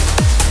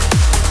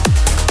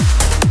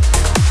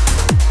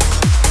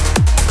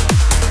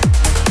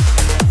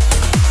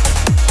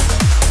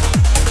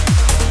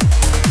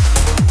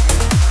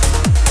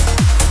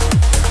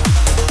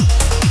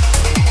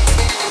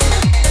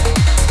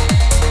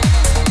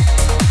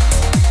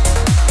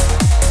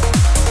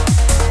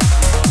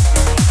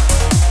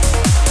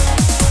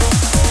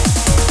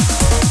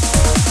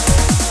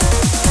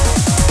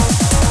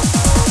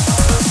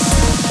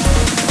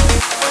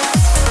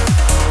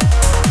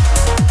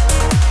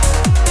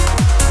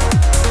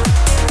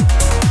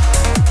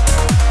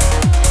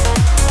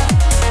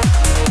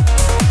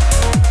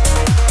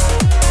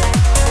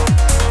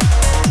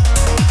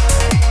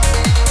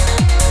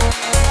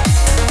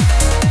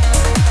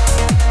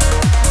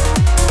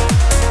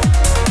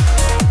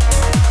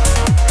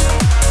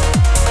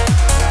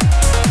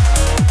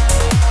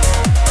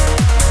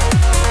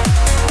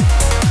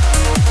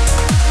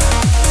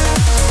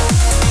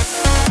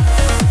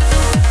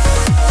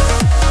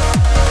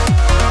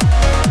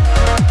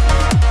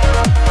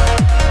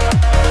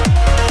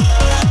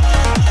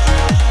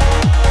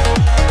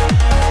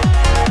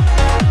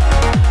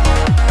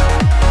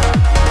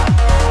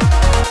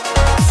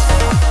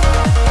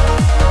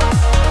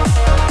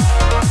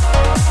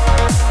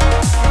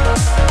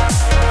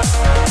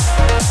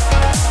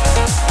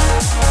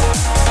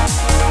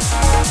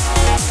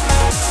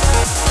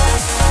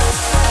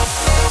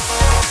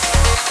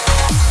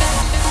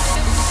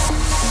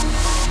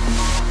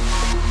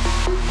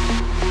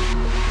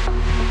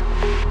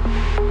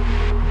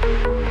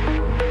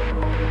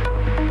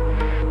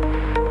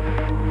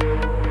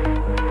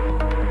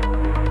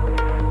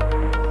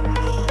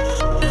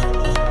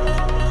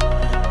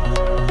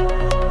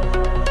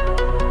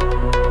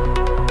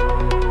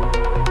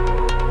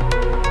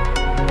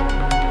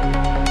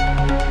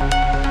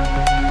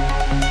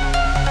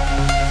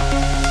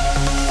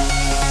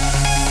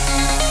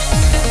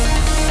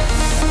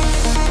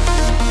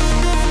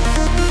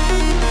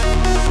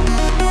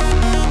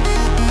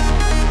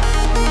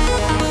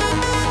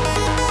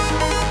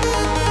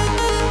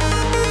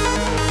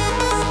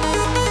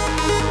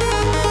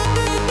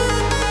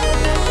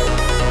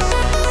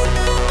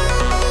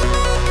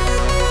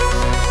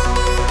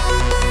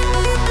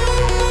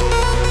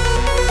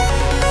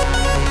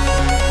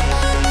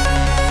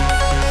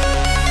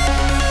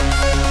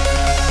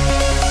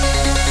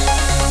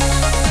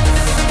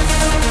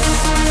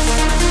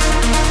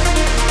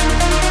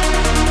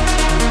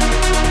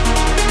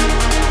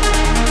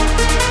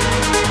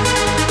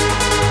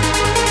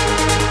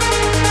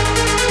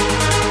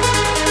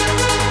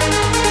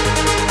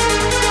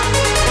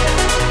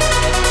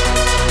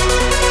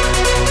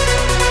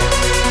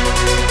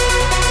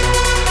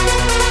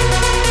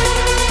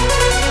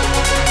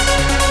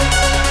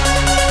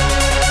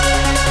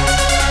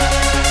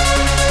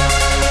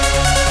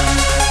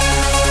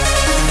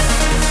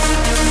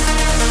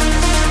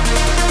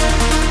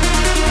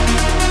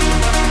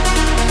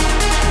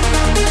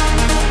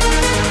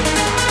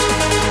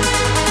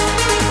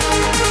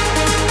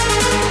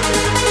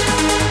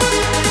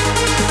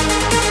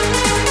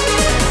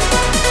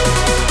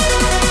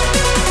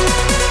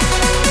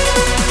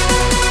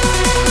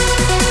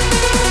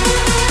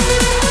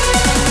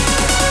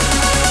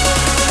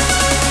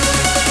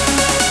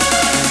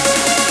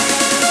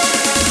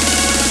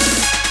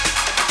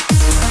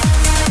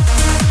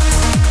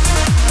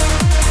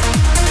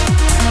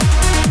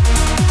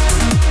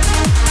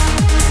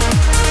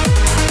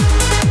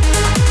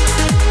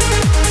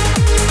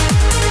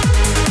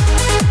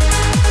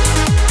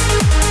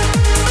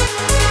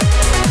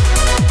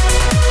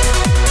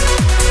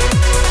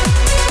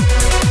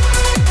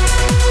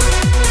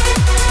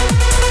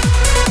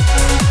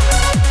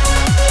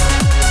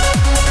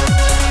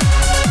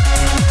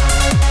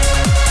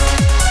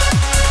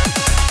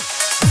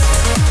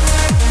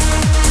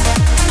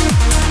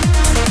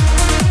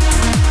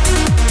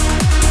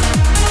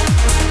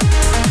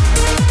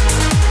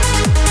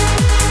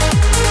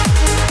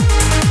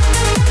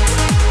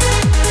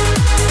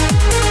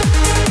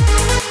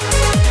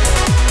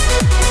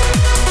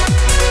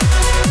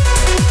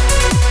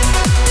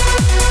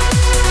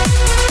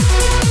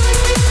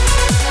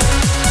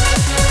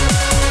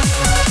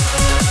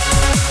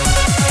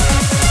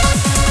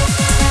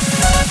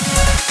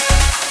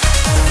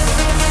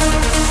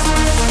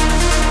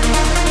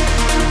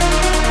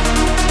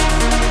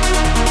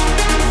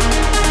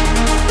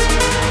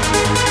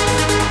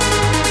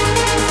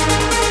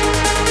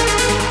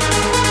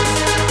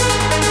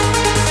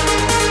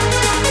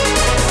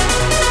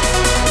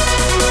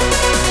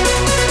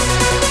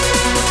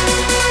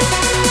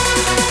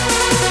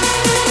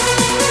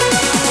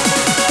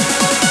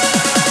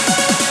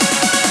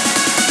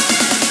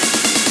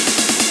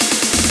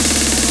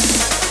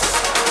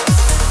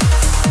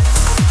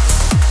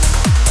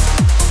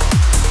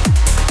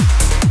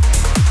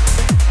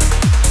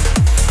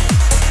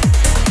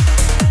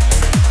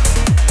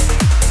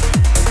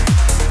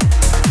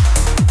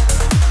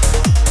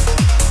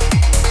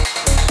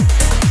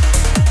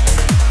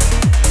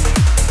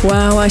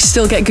 Wow, I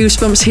still get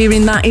goosebumps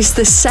hearing that. It's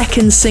the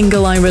second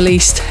single I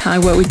released. I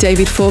worked with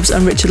David Forbes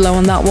and Richard Lowe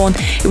on that one.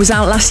 It was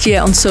out last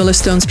year on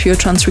Solarstone's Pure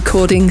Trance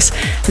Recordings,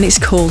 and it's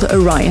called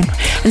Orion.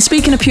 And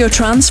speaking of Pure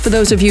Trance, for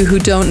those of you who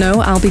don't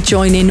know, I'll be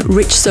joining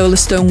Rich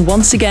Solarstone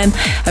once again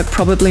at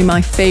probably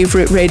my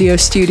favourite radio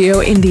studio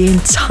in the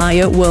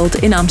entire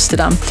world in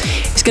Amsterdam.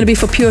 It's going to be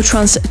for Pure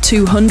Trance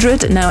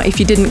 200. Now, if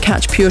you didn't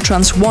catch Pure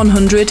Trance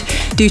 100,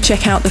 do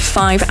check out the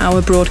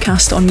 5-hour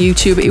broadcast on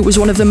YouTube. It was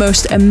one of the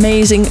most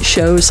amazing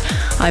shows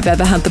I've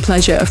ever had the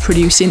pleasure of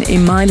producing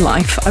in my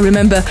life. I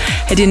remember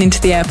heading into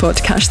the airport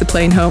to catch the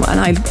plane home, and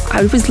I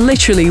was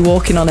literally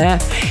walking on air.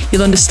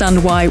 You'll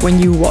understand why when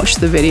you watch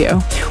the video.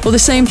 Well, the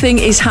same thing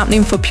is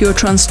happening for Pure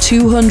Trance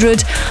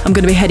 200. I'm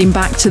going to be heading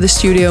back to the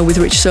studio with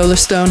Rich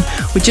Solarstone.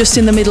 We're just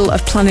in the middle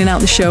of planning out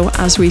the show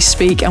as we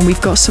speak, and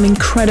we've got some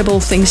incredible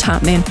things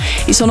happening.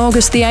 It's on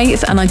August the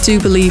 8th, and I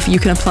do believe you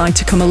can apply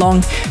to come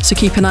along, so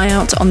keep an eye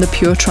out on the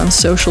Pure Trance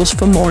socials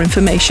for more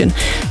information.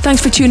 Thanks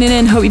for tuning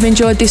in. Hope you've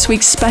enjoyed this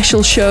week's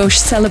special show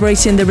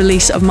celebrating the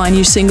release of my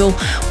new single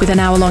with an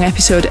hour-long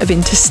episode of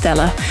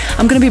Interstellar.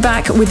 I'm going to be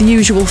back with the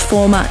usual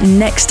format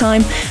next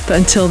time, but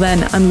until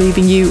then, I'm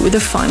leaving you with a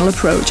final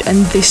approach,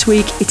 and this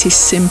week it is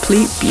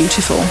simply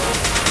beautiful.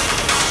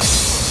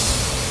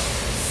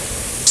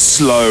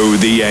 Slow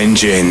the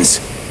engines.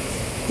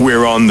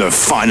 We're on the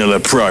final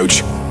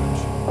approach.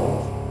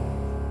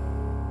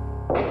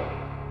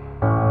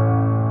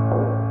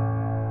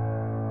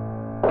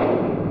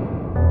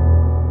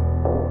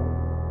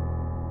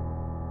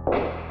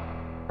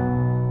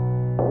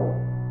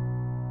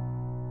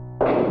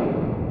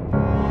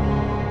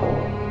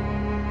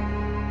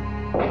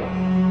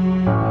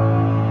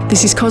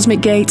 This is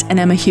Cosmic Gate and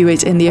Emma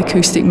Hewitt in the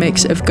acoustic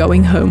mix of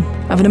Going Home.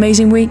 Have an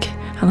amazing week,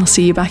 and I'll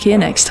see you back here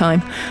next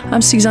time.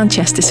 I'm Suzanne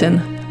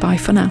Chesterton. Bye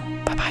for now.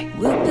 Bye-bye.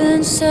 We've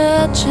been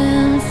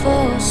searching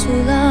for so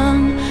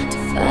long to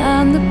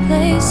find the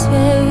place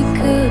where we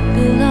could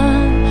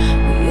belong.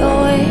 We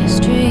always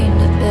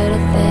dreamed of better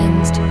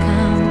things to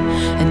come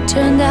and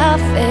turned our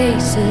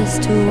faces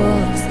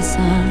towards the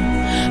sun.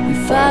 We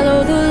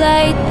follow the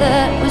light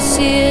that we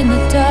see in the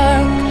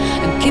dark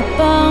and keep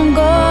on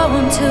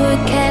going till we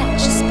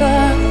catch a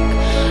spark.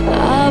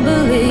 I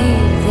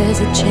believe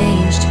there's a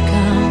change to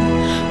come.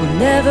 We'll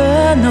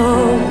never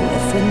know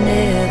if we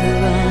never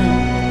run.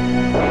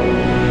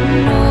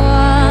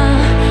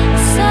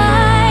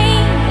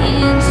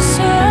 Signs are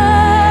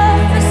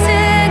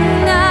surfacing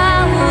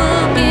now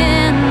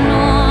again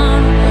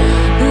on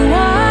the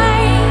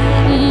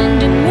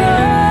winding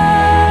road.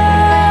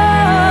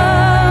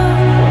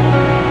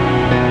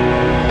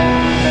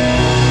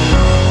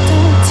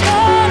 Don't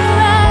turn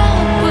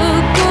around,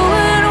 we're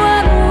going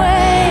one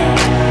way.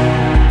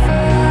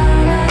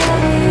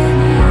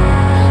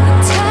 The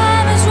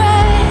time is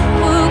right,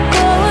 we're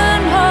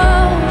going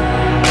home.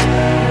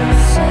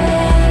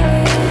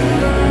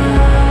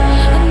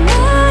 I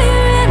know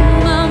you're in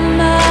my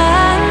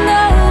mind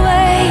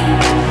always,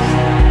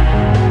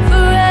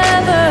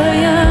 forever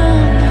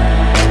young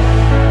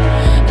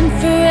and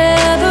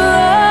forever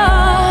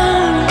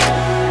on.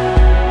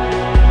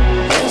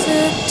 There's a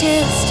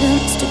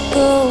distance to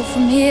go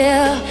from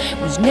here. It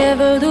was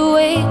never the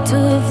weight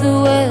of the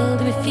world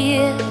we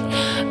feared.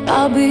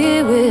 I'll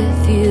be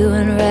with you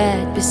and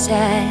right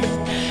beside,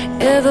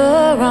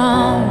 ever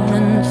on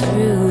and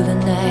through the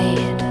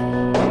night.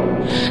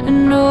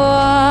 And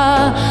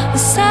all the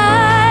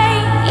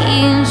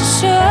signs are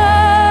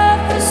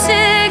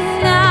surfacing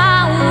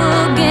now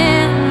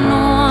again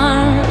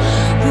on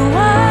the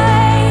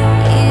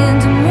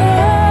winding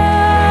road.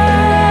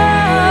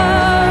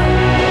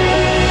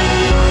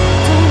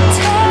 Don't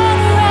turn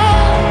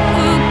around,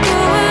 we're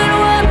going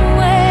one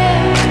way.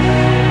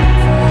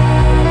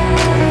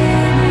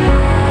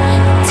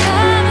 The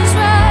time is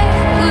right,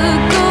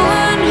 we're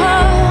going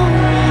home.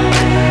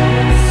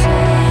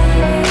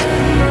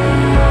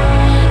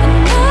 I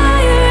know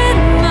you're in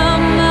my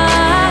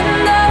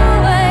mind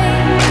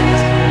always,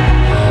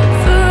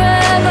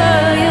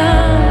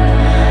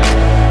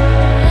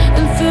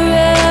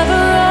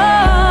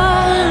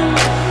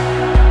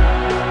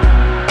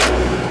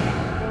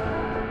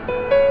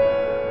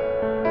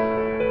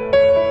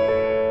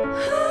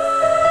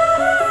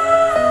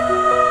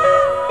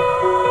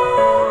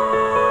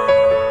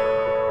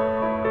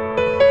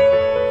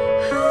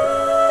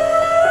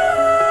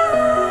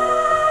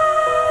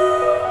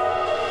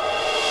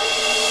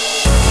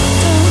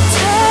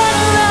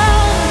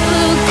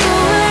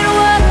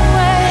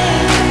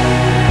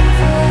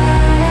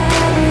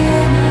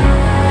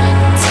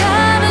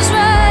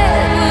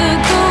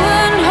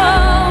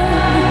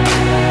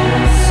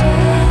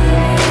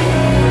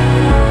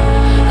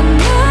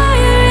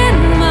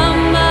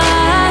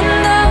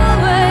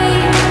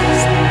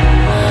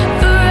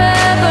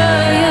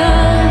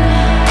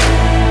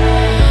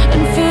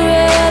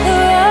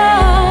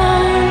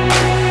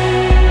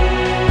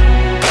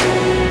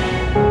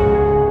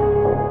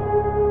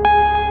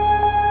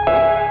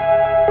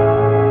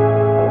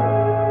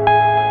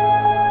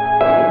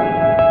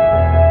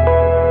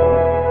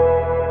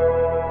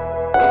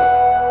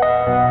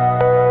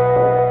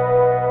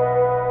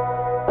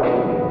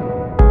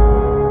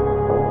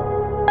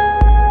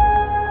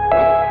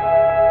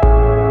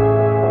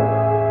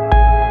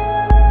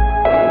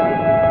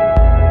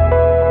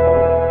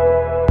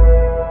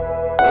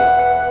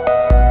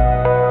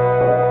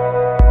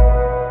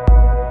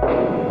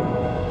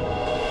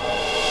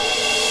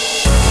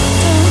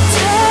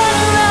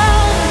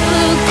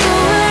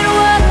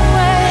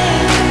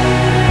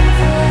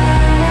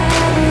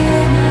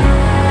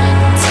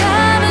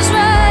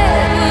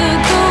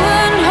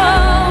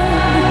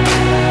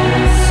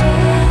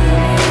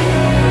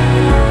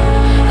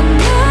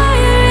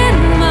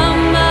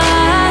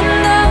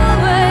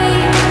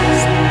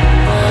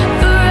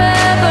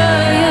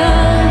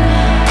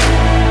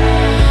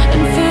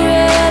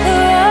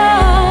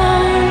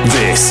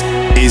 This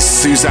is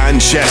Suzanne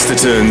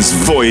Chesterton's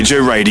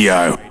Voyager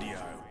Radio.